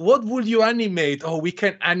 what would you animate? We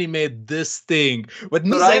can animate this thing, but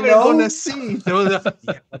no one's ever gonna see it. I was like,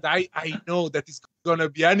 yeah, but I know that it's gonna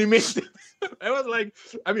be animated. I was like,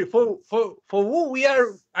 I mean, for who we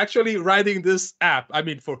are actually writing this app? I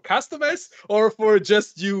mean, for customers or for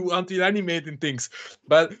just you until animating things?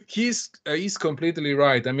 But he's completely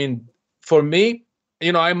right. I mean, for me,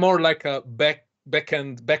 I'm more like a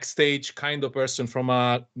backstage kind of person from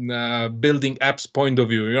a building apps point of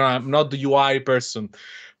view. I'm not the UI person,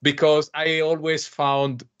 because I always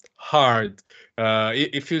found hard.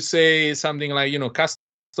 If you say something like, custom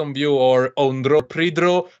view or on draw,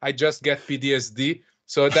 pre-draw, I just get PTSD.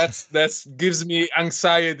 So that's gives me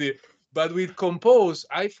anxiety. But with Compose,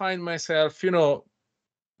 I find myself,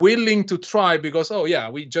 willing to try, because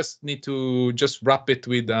we just need to just wrap it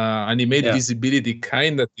with animated visibility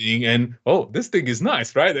kind of thing, and this thing is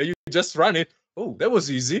nice, right? You just run it. That was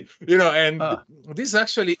easy, and this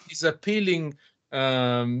actually is appealing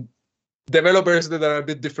developers that are a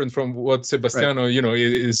bit different from what Sebastiano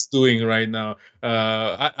is doing right now.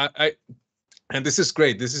 And this is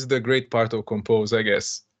great. This is the great part of Compose, I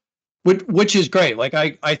guess. Which is great. Like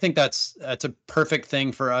I think that's a perfect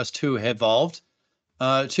thing for us to have evolved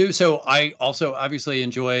too. So I also obviously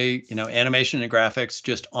enjoy, animation and graphics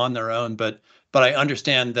just on their own, but I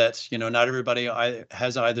understand that, not everybody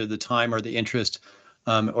has either the time or the interest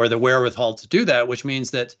or the wherewithal to do that, which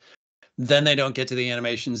means that then they don't get to the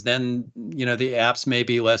animations. Then, the apps may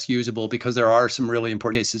be less usable, because there are some really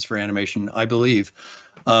important cases for animation, I believe.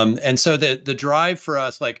 And so the drive for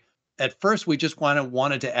us, like, at first we just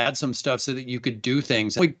wanted to add some stuff so that you could do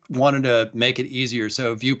things. We wanted to make it easier.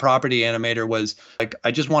 So view property animator was like,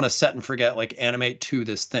 I just want to set and forget, like animate to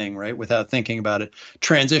this thing, right? Without thinking about it.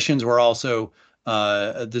 Transitions were also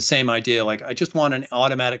the same idea. Like I just want an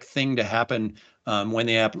automatic thing to happen when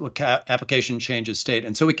the application changes state.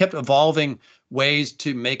 And so we kept evolving ways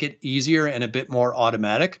to make it easier and a bit more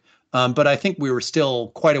automatic. But I think we were still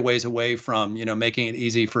quite a ways away from, making it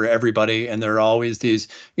easy for everybody. And there are always these,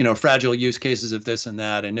 fragile use cases of this and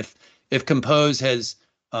that. And if Compose has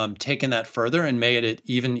taken that further and made it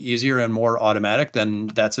even easier and more automatic, then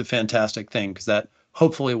that's a fantastic thing, because that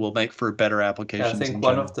hopefully will make for better applications. Yeah, I think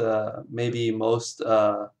one of the maybe most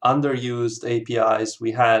underused APIs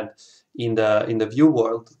we had in the view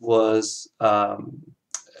world was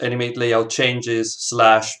animate layout changes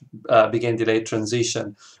 / begin delay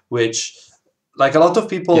transition, which like a lot of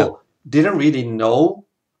people didn't really know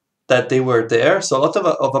that they were there. So a lot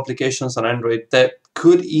of applications on Android that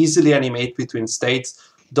could easily animate between states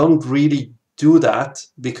don't really do that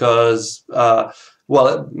because,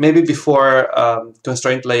 well, maybe before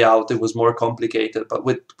constraint layout, it was more complicated. But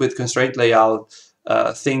with constraint layout,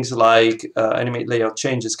 things like animate layout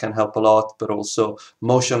changes can help a lot, but also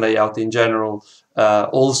motion layout in general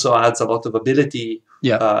also adds a lot of ability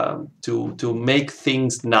to make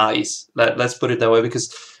things nice. Let's put it that way,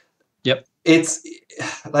 because it's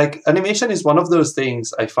like animation is one of those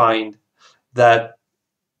things I find that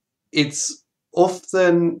it's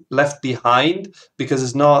often left behind because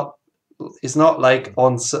it's not like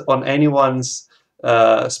on anyone's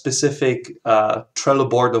specific Trello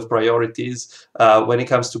board of priorities when it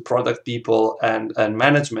comes to product people and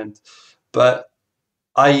management. But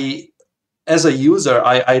as a user,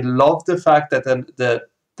 I love the fact that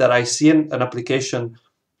I see an application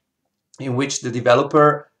in which the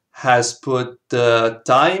developer has put the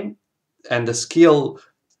time and the skill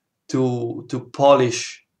to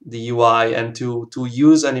polish the UI and to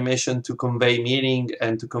use animation to convey meaning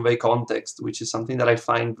and to convey context, which is something that I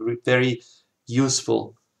find very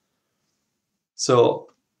useful. So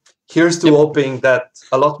here's to hoping that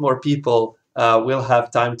a lot more people will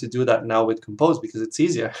have time to do that now with Compose, because it's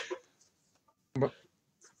easier.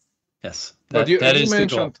 Yes, but you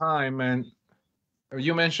mentioned time, and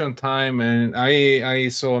I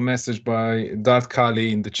saw a message by Dart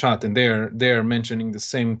Kali in the chat, and they're mentioning the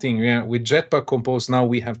same thing. Yeah, with Jetpack Compose now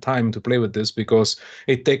we have time to play with this because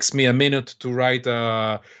it takes me a minute to write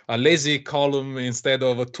a lazy column instead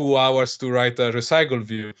of 2 hours to write a recycle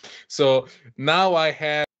view. So now I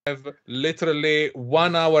have literally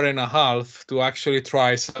 1 hour and a half to actually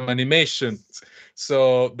try some animations.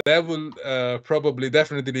 So that will probably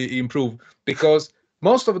definitely improve, because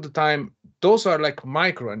most of the time those are like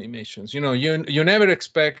micro animations. You never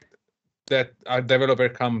expect that a developer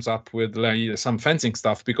comes up with like some fencing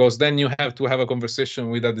stuff, because then you have to have a conversation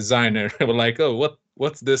with a designer like, oh,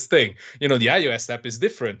 what's this thing? The iOS app is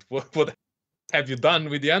different. What have you done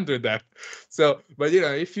with the Android app? So, but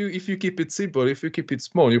if you keep it simple, if you keep it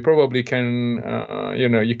small, you probably can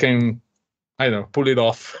you can, I don't know, pull it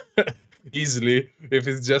off easily if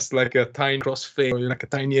it's just like a tiny crossfade or like a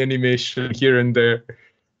tiny animation here and there.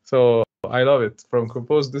 So I love it from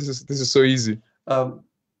Compose. This is so easy.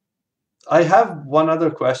 I have one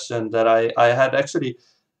other question that I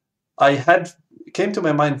had came to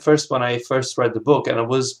my mind first when I first read the book, and I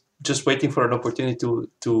was just waiting for an opportunity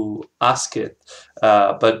to ask it.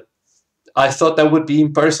 But I thought that would be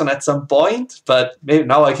in person at some point, but maybe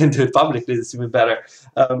now I can do it publicly. It's even better.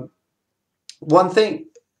 One thing.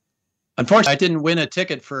 Unfortunately, I didn't win a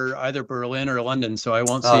ticket for either Berlin or London, so I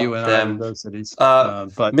won't see you in either of those cities.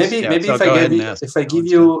 But maybe if I give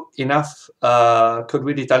you enough Code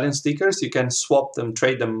with Italian stickers, you can swap them,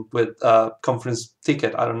 trade them with conference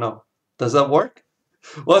ticket. I don't know. Does that work?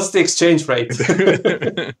 What's the exchange rate?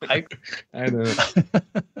 I don't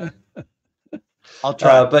know. I'll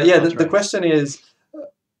try. But yeah, the question is,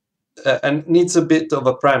 and needs a bit of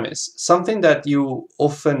a premise. Something that you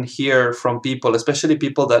often hear from people, especially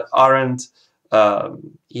people that aren't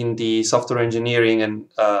in the software engineering and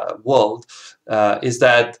world, is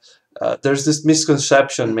that there's this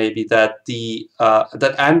misconception maybe that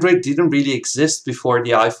that Android didn't really exist before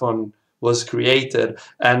the iPhone was created,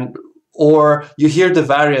 or you hear the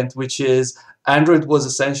variant, which is Android was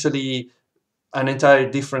essentially an entirely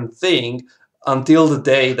different thing until the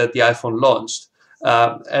day that the iPhone launched.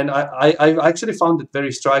 And I actually found it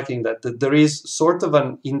very striking that there is sort of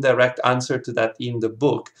an indirect answer to that in the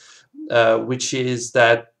book, which is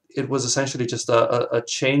that it was essentially just a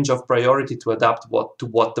change of priority to adapt to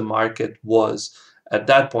what the market was at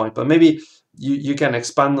that point. But maybe you can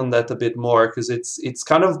expand on that a bit more, because it's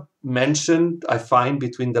kind of mentioned, I find,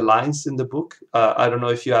 between the lines in the book. I don't know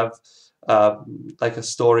if you have like a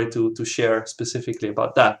story to share specifically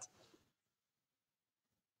about that.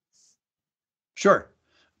 Sure.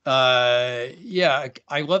 Yeah,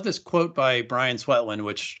 I love this quote by Brian Swetlin,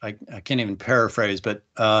 which I can't even paraphrase, but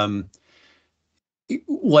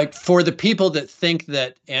like, for the people that think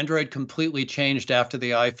that Android completely changed after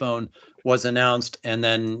the iPhone was announced, and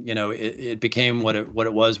then, you know, it became what it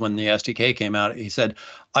was when the SDK came out. He said,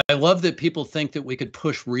 I love that people think that we could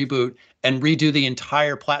push reboot and redo the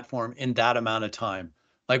entire platform in that amount of time.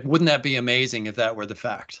 Like, wouldn't that be amazing if that were the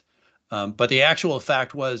fact? But the actual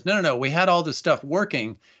fact was, no, we had all this stuff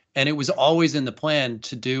working, and it was always in the plan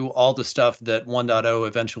to do all the stuff that 1.0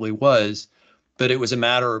 eventually was, but it was a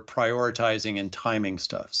matter of prioritizing and timing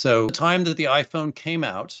stuff. So the time that the iPhone came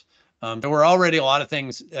out, there were already a lot of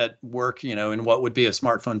things at work, you know, in what would be a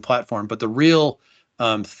smartphone platform, but the real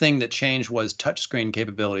thing that changed was touchscreen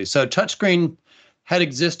capability. So touchscreen had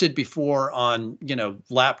existed before on, you know,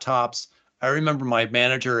 laptops. I remember my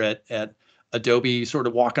manager at Adobe sort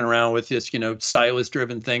of walking around with this, you know,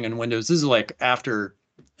 stylus-driven thing in Windows. This is like after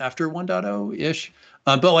 1.0-ish,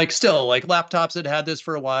 but like still, like laptops had this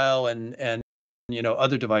for a while, and you know,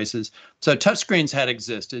 other devices. So touchscreens had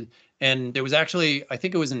existed, and there was actually, I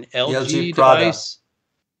think it was an LG device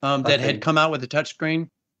that had come out with a touchscreen.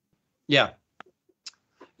 Yeah.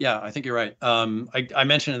 Yeah, I think you're right. I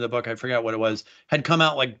mentioned in the book, I forgot what it was, had come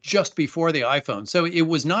out like just before the iPhone. So it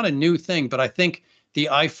was not a new thing, but I think the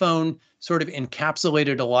iPhone sort of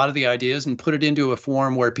encapsulated a lot of the ideas and put it into a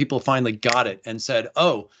form where people finally got it and said,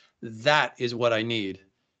 oh, that is what I need.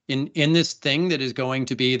 In this thing that is going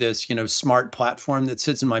to be this, you know, smart platform that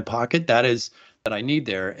sits in my pocket, that is that I need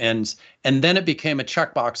there. And then it became a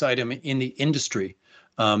checkbox item in the industry,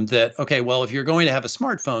 that, okay, well, if you're going to have a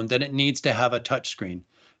smartphone, then it needs to have a touchscreen.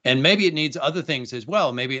 And maybe it needs other things as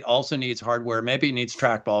well. Maybe it also needs hardware. Maybe it needs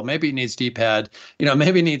trackball. Maybe it needs D-pad. You know,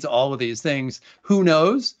 maybe it needs all of these things. Who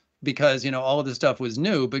knows? Because, you know, all of this stuff was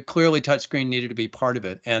new, but clearly touchscreen needed to be part of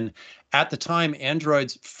it. And at the time,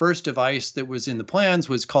 Android's first device that was in the plans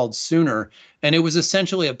was called Sooner, and it was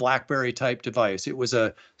essentially a BlackBerry type device. It was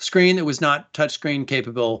a screen that was not touchscreen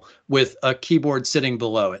capable with a keyboard sitting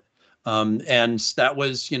below it. And that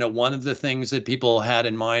was, you know, one of the things that people had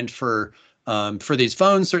in mind for these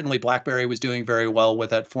phones. Certainly BlackBerry was doing very well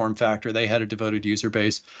with that form factor. They had a devoted user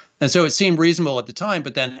base. And so it seemed reasonable at the time.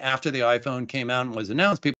 But then after the iPhone came out and was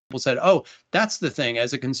announced, people said, oh, that's the thing.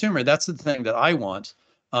 As a consumer, that's the thing that I want.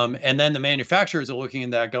 And then the manufacturers are looking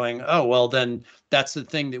at that going, oh, well, then that's the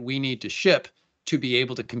thing that we need to ship to be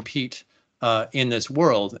able to compete in this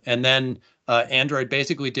world. And then Android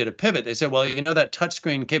basically did a pivot. They said, well, you know, that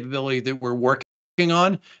touchscreen capability that we're working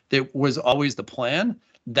on, that was always the plan,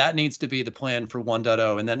 that needs to be the plan for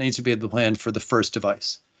 1.0, and that needs to be the plan for the first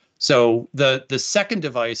device. So the second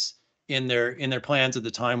device in their plans at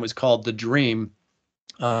the time was called the Dream.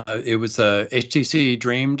 It was a HTC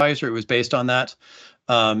Dream device, or it was based on that.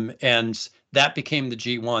 And that became the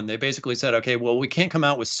G1. They basically said, okay, well, we can't come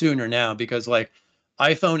out with Sooner now because, like,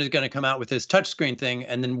 iPhone is going to come out with this touchscreen thing,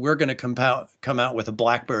 and then we're going to come out with a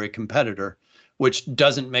BlackBerry competitor, which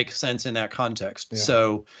doesn't make sense in that context. Yeah.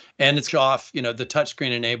 So, and it's off, you know, the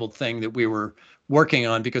touchscreen enabled thing that we were working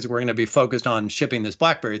on, because we're going to be focused on shipping this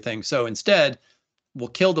BlackBerry thing. So instead, we'll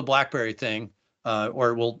kill the BlackBerry thing,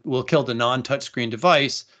 or we'll kill the non-touchscreen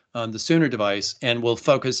device, the Sooner device, and we'll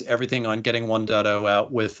focus everything on getting 1.0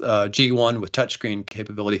 out with G1 with touchscreen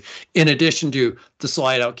capability, in addition to the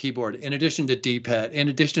slide out keyboard, in addition to D-pad, in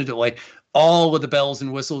addition to, like, all of the bells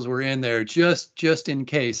and whistles were in there just in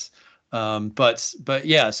case. But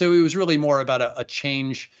yeah, so it was really more about a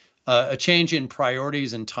change in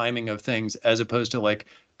priorities and timing of things, as opposed to like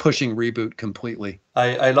pushing reboot completely.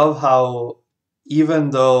 I love how, even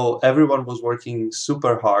though everyone was working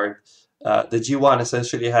super hard, the G1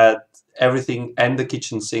 essentially had everything and the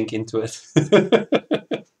kitchen sink into it.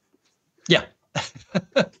 Yeah.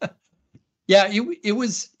 Yeah, it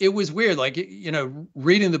was weird. Like, you know,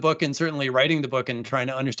 reading the book and certainly writing the book and trying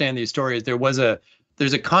to understand these stories,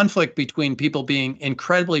 there's a conflict between people being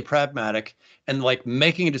incredibly pragmatic and like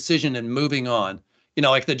making a decision and moving on. You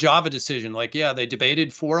know, like the Java decision, like, yeah, they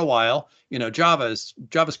debated for a while, you know,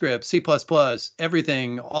 JavaScript, C++,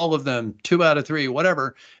 everything, all of them, 2 out of 3,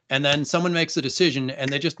 whatever. And then someone makes a decision and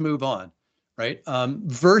they just move on, right?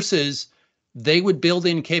 Versus they would build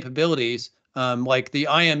in capabilities, like the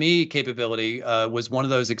IME capability was one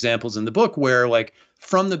of those examples in the book where, like,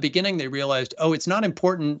 from the beginning, they realized, oh, it's not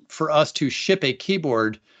important for us to ship a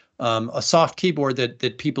keyboard, a soft keyboard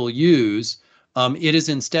that people use. It is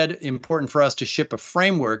instead important for us to ship a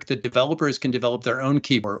framework that developers can develop their own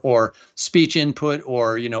keyboard or speech input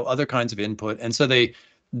or other kinds of input. And so they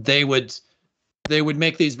would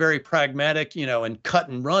make these very pragmatic, and cut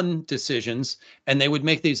and run decisions, and they would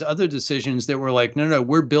make these other decisions that were like, no,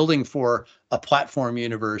 we're building for a platform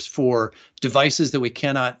universe for devices that we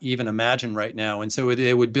cannot even imagine right now. And so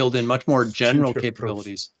they would build in much more general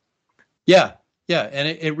capabilities. Yeah, and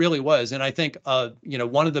it really was. And I think,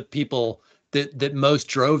 one of the people that most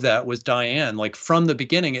drove that was Diane. Like from the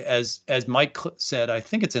beginning, as Mike said, I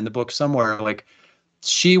think it's in the book somewhere. Like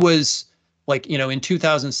she was. Like, in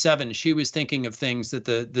 2007, she was thinking of things that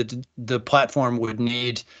the platform would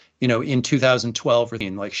need, in 2012.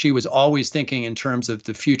 Like she was always thinking in terms of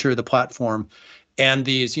the future of the platform and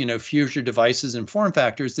these, future devices and form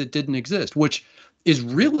factors that didn't exist, which is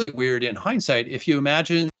really weird in hindsight. If you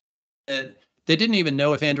imagine that they didn't even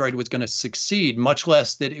know if Android was going to succeed, much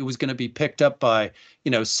less that it was going to be picked up by,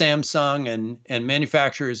 Samsung and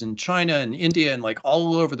manufacturers in China and India and like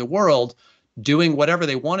all over the world, doing whatever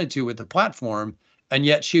they wanted to with the platform. And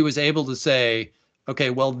yet she was able to say, okay,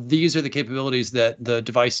 well, these are the capabilities that the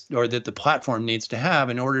device or that the platform needs to have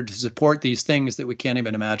in order to support these things that we can't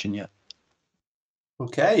even imagine yet.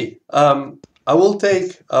 Okay. I will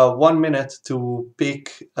take 1 minute to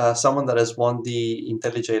pick someone that has won the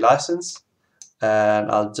IntelliJ license.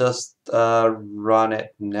 And I'll just run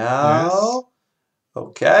it now. Yes.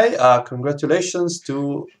 Okay. Congratulations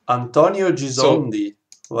to Antonio Gisondi,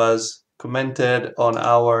 who was commented on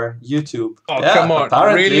our YouTube. Oh, yeah, come on!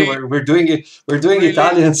 Apparently, really? we're doing it. We're doing really?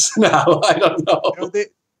 Italians now. I don't know.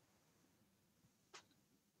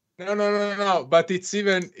 No. But it's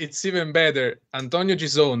even better. Antonio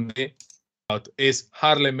Gisondi is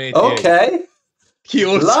Harlem 88. Okay. He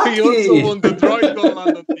also won the Droid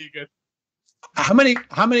London ticket. How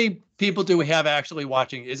many people do we have actually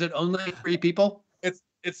watching? Is it only 3 people?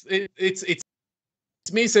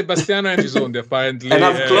 It's me, Sebastiano, and Gisondi, apparently. And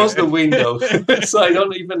I've closed the window, so I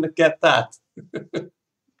don't even get that.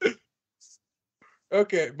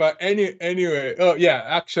 Okay, but anyway. Oh, yeah,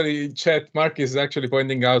 actually, Mark is actually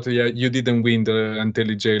pointing out, you didn't win the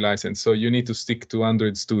IntelliJ license, so you need to stick to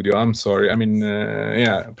Android Studio. I'm sorry. I mean,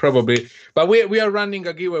 yeah, probably. But we are running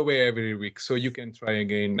a giveaway every week, so you can try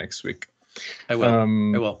again next week. I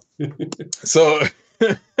will. So...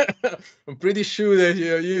 I'm pretty sure that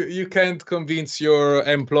you can't convince your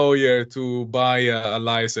employer to buy a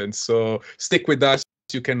license. So stick with us.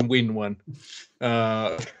 You can win one.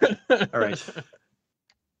 All right.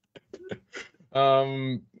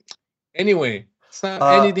 Anyway,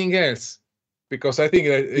 anything else? Because I think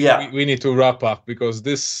that we need to wrap up because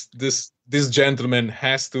this gentleman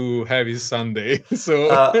has to have his Sunday. So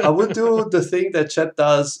I would do the thing that Chet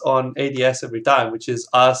does on ADS every time, which is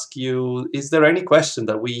ask you, is there any question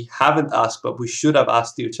that we haven't asked, but we should have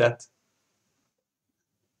asked you, Chet?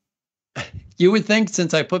 You would think,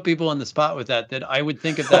 since I put people on the spot with that I would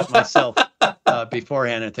think of that myself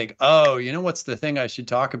beforehand and think, oh, what's the thing I should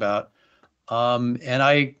talk about? And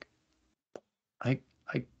I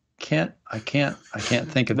can't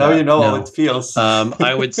think of that. Now you know how it feels.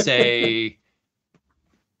 I would say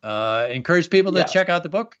encourage people to check out the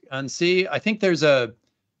book and see. I think there's a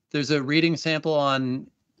reading sample on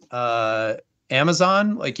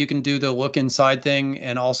Amazon. Like you can do the look inside thing,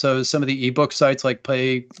 and also some of the ebook sites like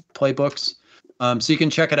Playbooks. So you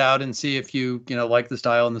can check it out and see if you like the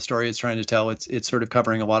style and the story it's trying to tell. It's sort of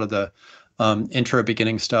covering a lot of the intro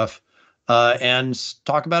beginning stuff. And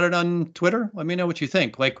talk about it on Twitter. Let me know what you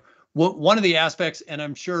think. Like one of the aspects, and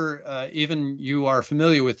I'm sure even you are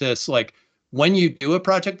familiar with this, like when you do a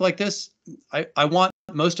project like this, I want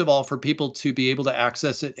most of all for people to be able to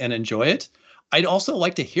access it and enjoy it. I'd also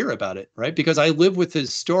like to hear about it, right? Because I live with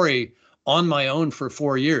this story on my own for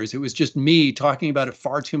 4 years. It was just me talking about it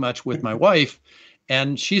far too much with my wife,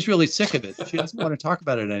 and she's really sick of it. She doesn't want to talk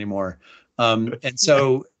about it anymore. And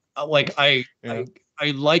so like I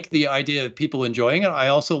like the idea of people enjoying it. I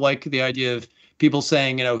also like the idea of people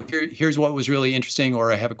saying, here's what was really interesting,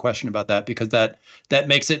 or I have a question about that, because that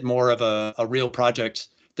makes it more of a real project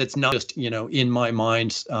that's not just, in my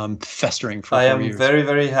mind, festering for 4 years. I am very,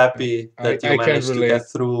 very happy that you managed to get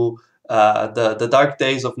through the dark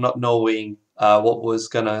days of not knowing what was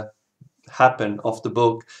going to happen of the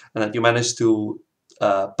book, and that you managed to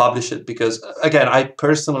publish it, because again, I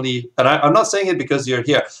personally, and I'm not saying it because you're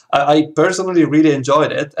here, I personally really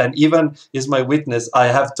enjoyed it, and even is my witness, I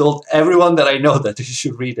have told everyone that I know that you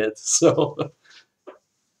should read it. So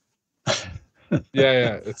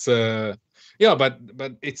yeah, it's Yeah, but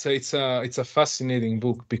it's a fascinating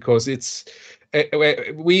book because it's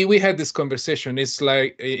we had this conversation. It's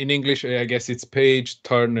like in English, I guess it's page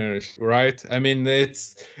turner, right? I mean, it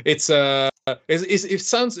it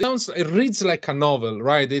reads like a novel,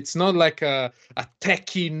 right? It's not like a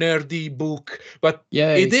techie nerdy book, but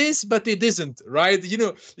it is, but it isn't, right? You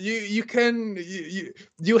know, you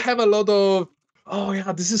have a lot of, oh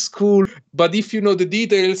yeah, this is cool. But if you know the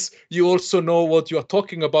details, you also know what you are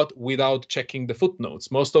talking about without checking the footnotes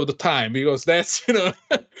most of the time, because that's, you know,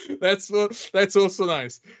 that's also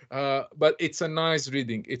nice. But it's a nice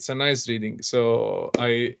reading. It's a nice reading. So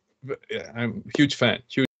I'm huge fan.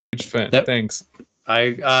 Thanks.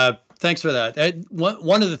 Thanks for that.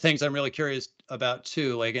 One of the things I'm really curious about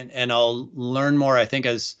too, like, and I'll learn more, I think,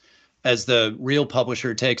 as the real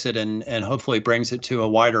publisher takes it and hopefully brings it to a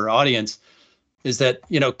wider audience, is that,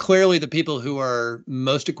 you know, clearly the people who are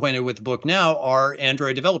most acquainted with the book now are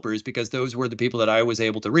Android developers, because those were the people that I was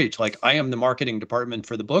able to reach. Like, I am the marketing department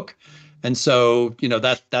for the book. And so, you know,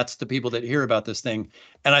 that's the people that hear about this thing.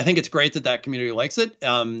 And I think it's great that that community likes it,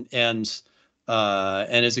 and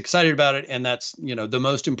is excited about it. And that's, you know, the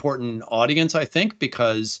most important audience, I think,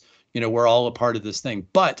 because, you know, we're all a part of this thing.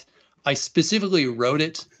 But I specifically wrote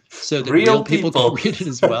it so that real people can read it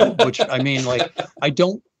as well, which, I mean, like, I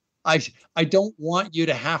don't want you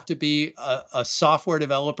to have to be a software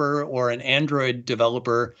developer or an Android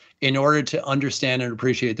developer in order to understand and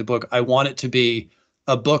appreciate the book. I want it to be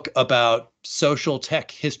a book about social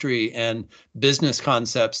tech history and business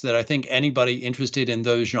concepts that I think anybody interested in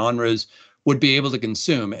those genres would be able to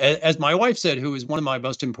consume. As my wife said, who is one of my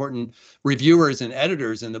most important reviewers and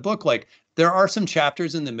editors in the book, like, there are some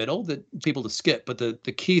chapters in the middle that people to skip, but the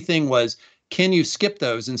key thing was, can you skip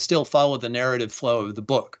those and still follow the narrative flow of the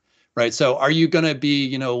book? Right. So are you going to be,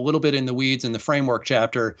 you know, a little bit in the weeds in the framework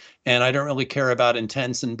chapter, and I don't really care about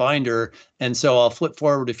intents and binder, and so I'll flip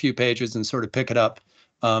forward a few pages and sort of pick it up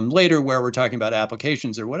later where we're talking about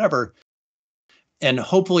applications or whatever. And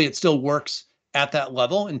hopefully it still works at that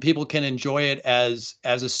level and people can enjoy it as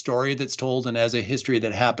a story that's told and as a history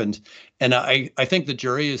that happened. And I think the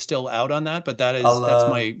jury is still out on that, but that's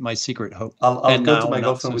my secret hope. I'll go to my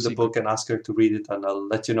girlfriend with the book and ask her to read it, and I'll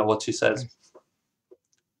let you know what she says.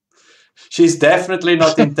 She's definitely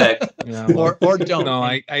not in tech. Yeah, or don't. No,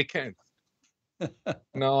 I can't.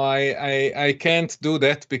 No, I can't do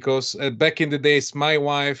that, because back in the days, my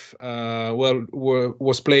wife,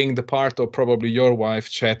 was playing the part of probably your wife,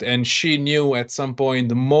 Chet, and she knew at some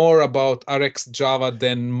point more about RX Java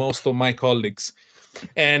than most of my colleagues.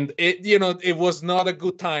 And it was not a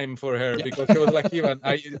good time for her, because she was like, Ivan,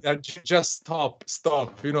 I just stop,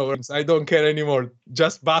 I don't care anymore.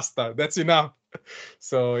 Just basta. That's enough.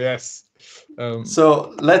 So yes.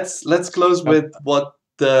 So let's close with what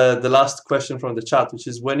the last question from the chat, which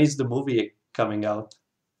is, when is the movie coming out?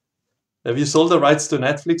 Have you sold the rights to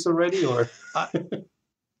Netflix already, or?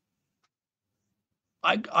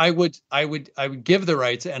 I would give the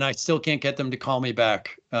rights, and I still can't get them to call me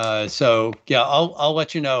back. So yeah, I'll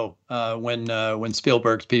let you know when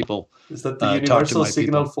Spielberg's people. Is that the universal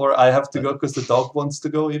signal for I have to go because the dog wants to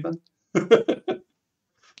go, even?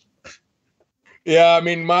 Yeah, I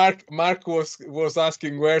mean, Mark was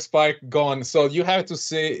asking where Spike gone. So you have to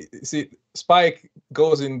see Spike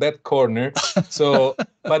goes in that corner. So,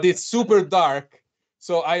 but it's super dark.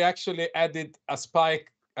 So I actually added a spike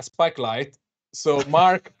light, so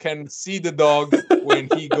Mark can see the dog when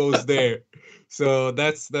he goes there. So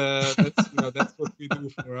that's what we do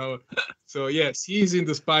for our. So yes, he's in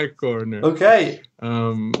the Spike corner. Okay.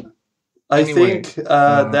 I think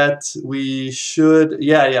that we should,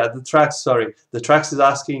 the Trax is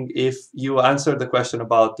asking if you answered the question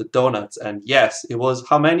about the donuts, and yes, it was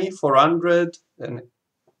how many? 400?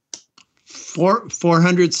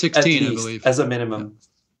 416, I believe. As a minimum.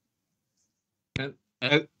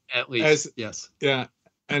 At least, yes. Yeah.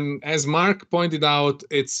 And as Mark pointed out,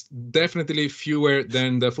 it's definitely fewer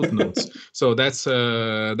than the footnotes. So that's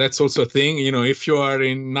also a thing. If you are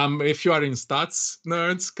in stats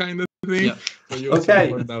nerds kind of thing. Yeah. So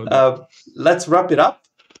okay. Let's wrap it up.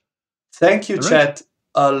 Thank you, Chet,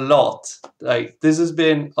 a lot. Like, this has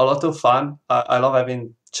been a lot of fun. I love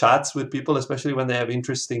having chats with people, especially when they have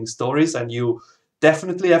interesting stories. And you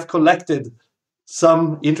definitely have collected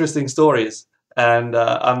some interesting stories. And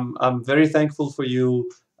I'm very thankful for you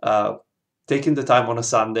taking the time on a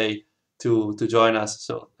Sunday to join us.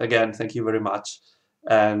 So again, thank you very much.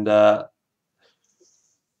 And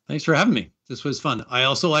thanks for having me. This was fun. I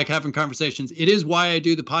also like having conversations. It is why I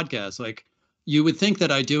do the podcast. Like, you would think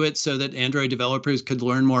that I do it so that Android developers could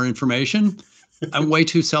learn more information. I'm way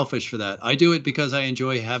too selfish for that. I do it because I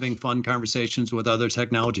enjoy having fun conversations with other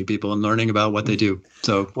technology people and learning about what they do.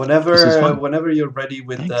 So whenever you're ready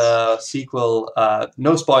with the sequel,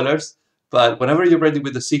 no spoilers, but whenever you're ready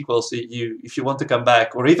with the sequel, so if you want to come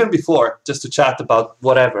back, or even before, just to chat about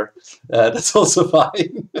whatever, that's also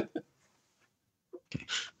fine. Okay.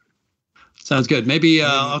 Sounds good. Maybe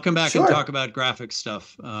I'll come back and talk about graphics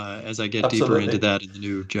stuff as I get deeper into that in the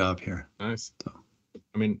new job here. Nice. So.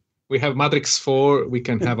 I mean, we have Matrix 4. We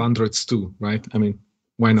can have Androids too, right? I mean,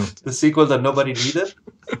 why not? The sequel that nobody needed?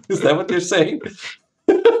 Is that what you're saying?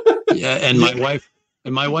 Yeah, and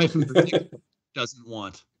my wife in particular doesn't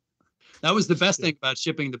want. That was the best thing about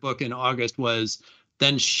shipping the book in August was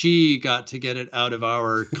then she got to get it out of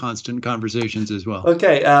our constant conversations as well.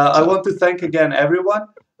 Okay, I want to thank again everyone.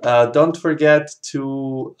 Don't forget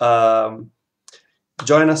to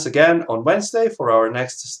join us again on Wednesday for our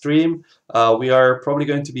next stream. We are probably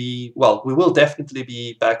going to be, well, we will definitely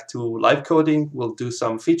be back to live coding. We'll do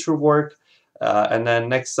some feature work. And then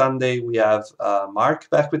next Sunday, we have Mark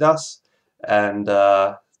back with us. And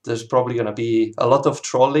there's probably going to be a lot of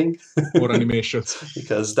trolling. More animations.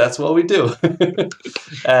 Because that's what we do.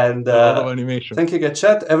 And a lot of animation. Thank you,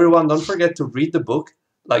 Chet. Everyone, don't forget to read the book.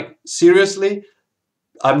 Like, seriously,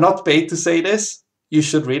 I'm not paid to say this. You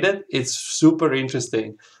should read it. It's super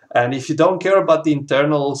interesting. And if you don't care about the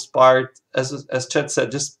internals part, as Chet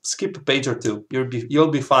said, just skip a page or two. You'll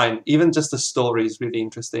be fine. Even just the story is really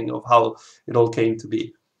interesting of how it all came to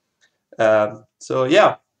be. So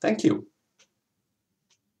yeah, thank you.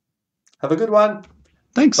 Have a good one.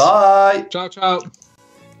 Thanks. Bye. Ciao, ciao.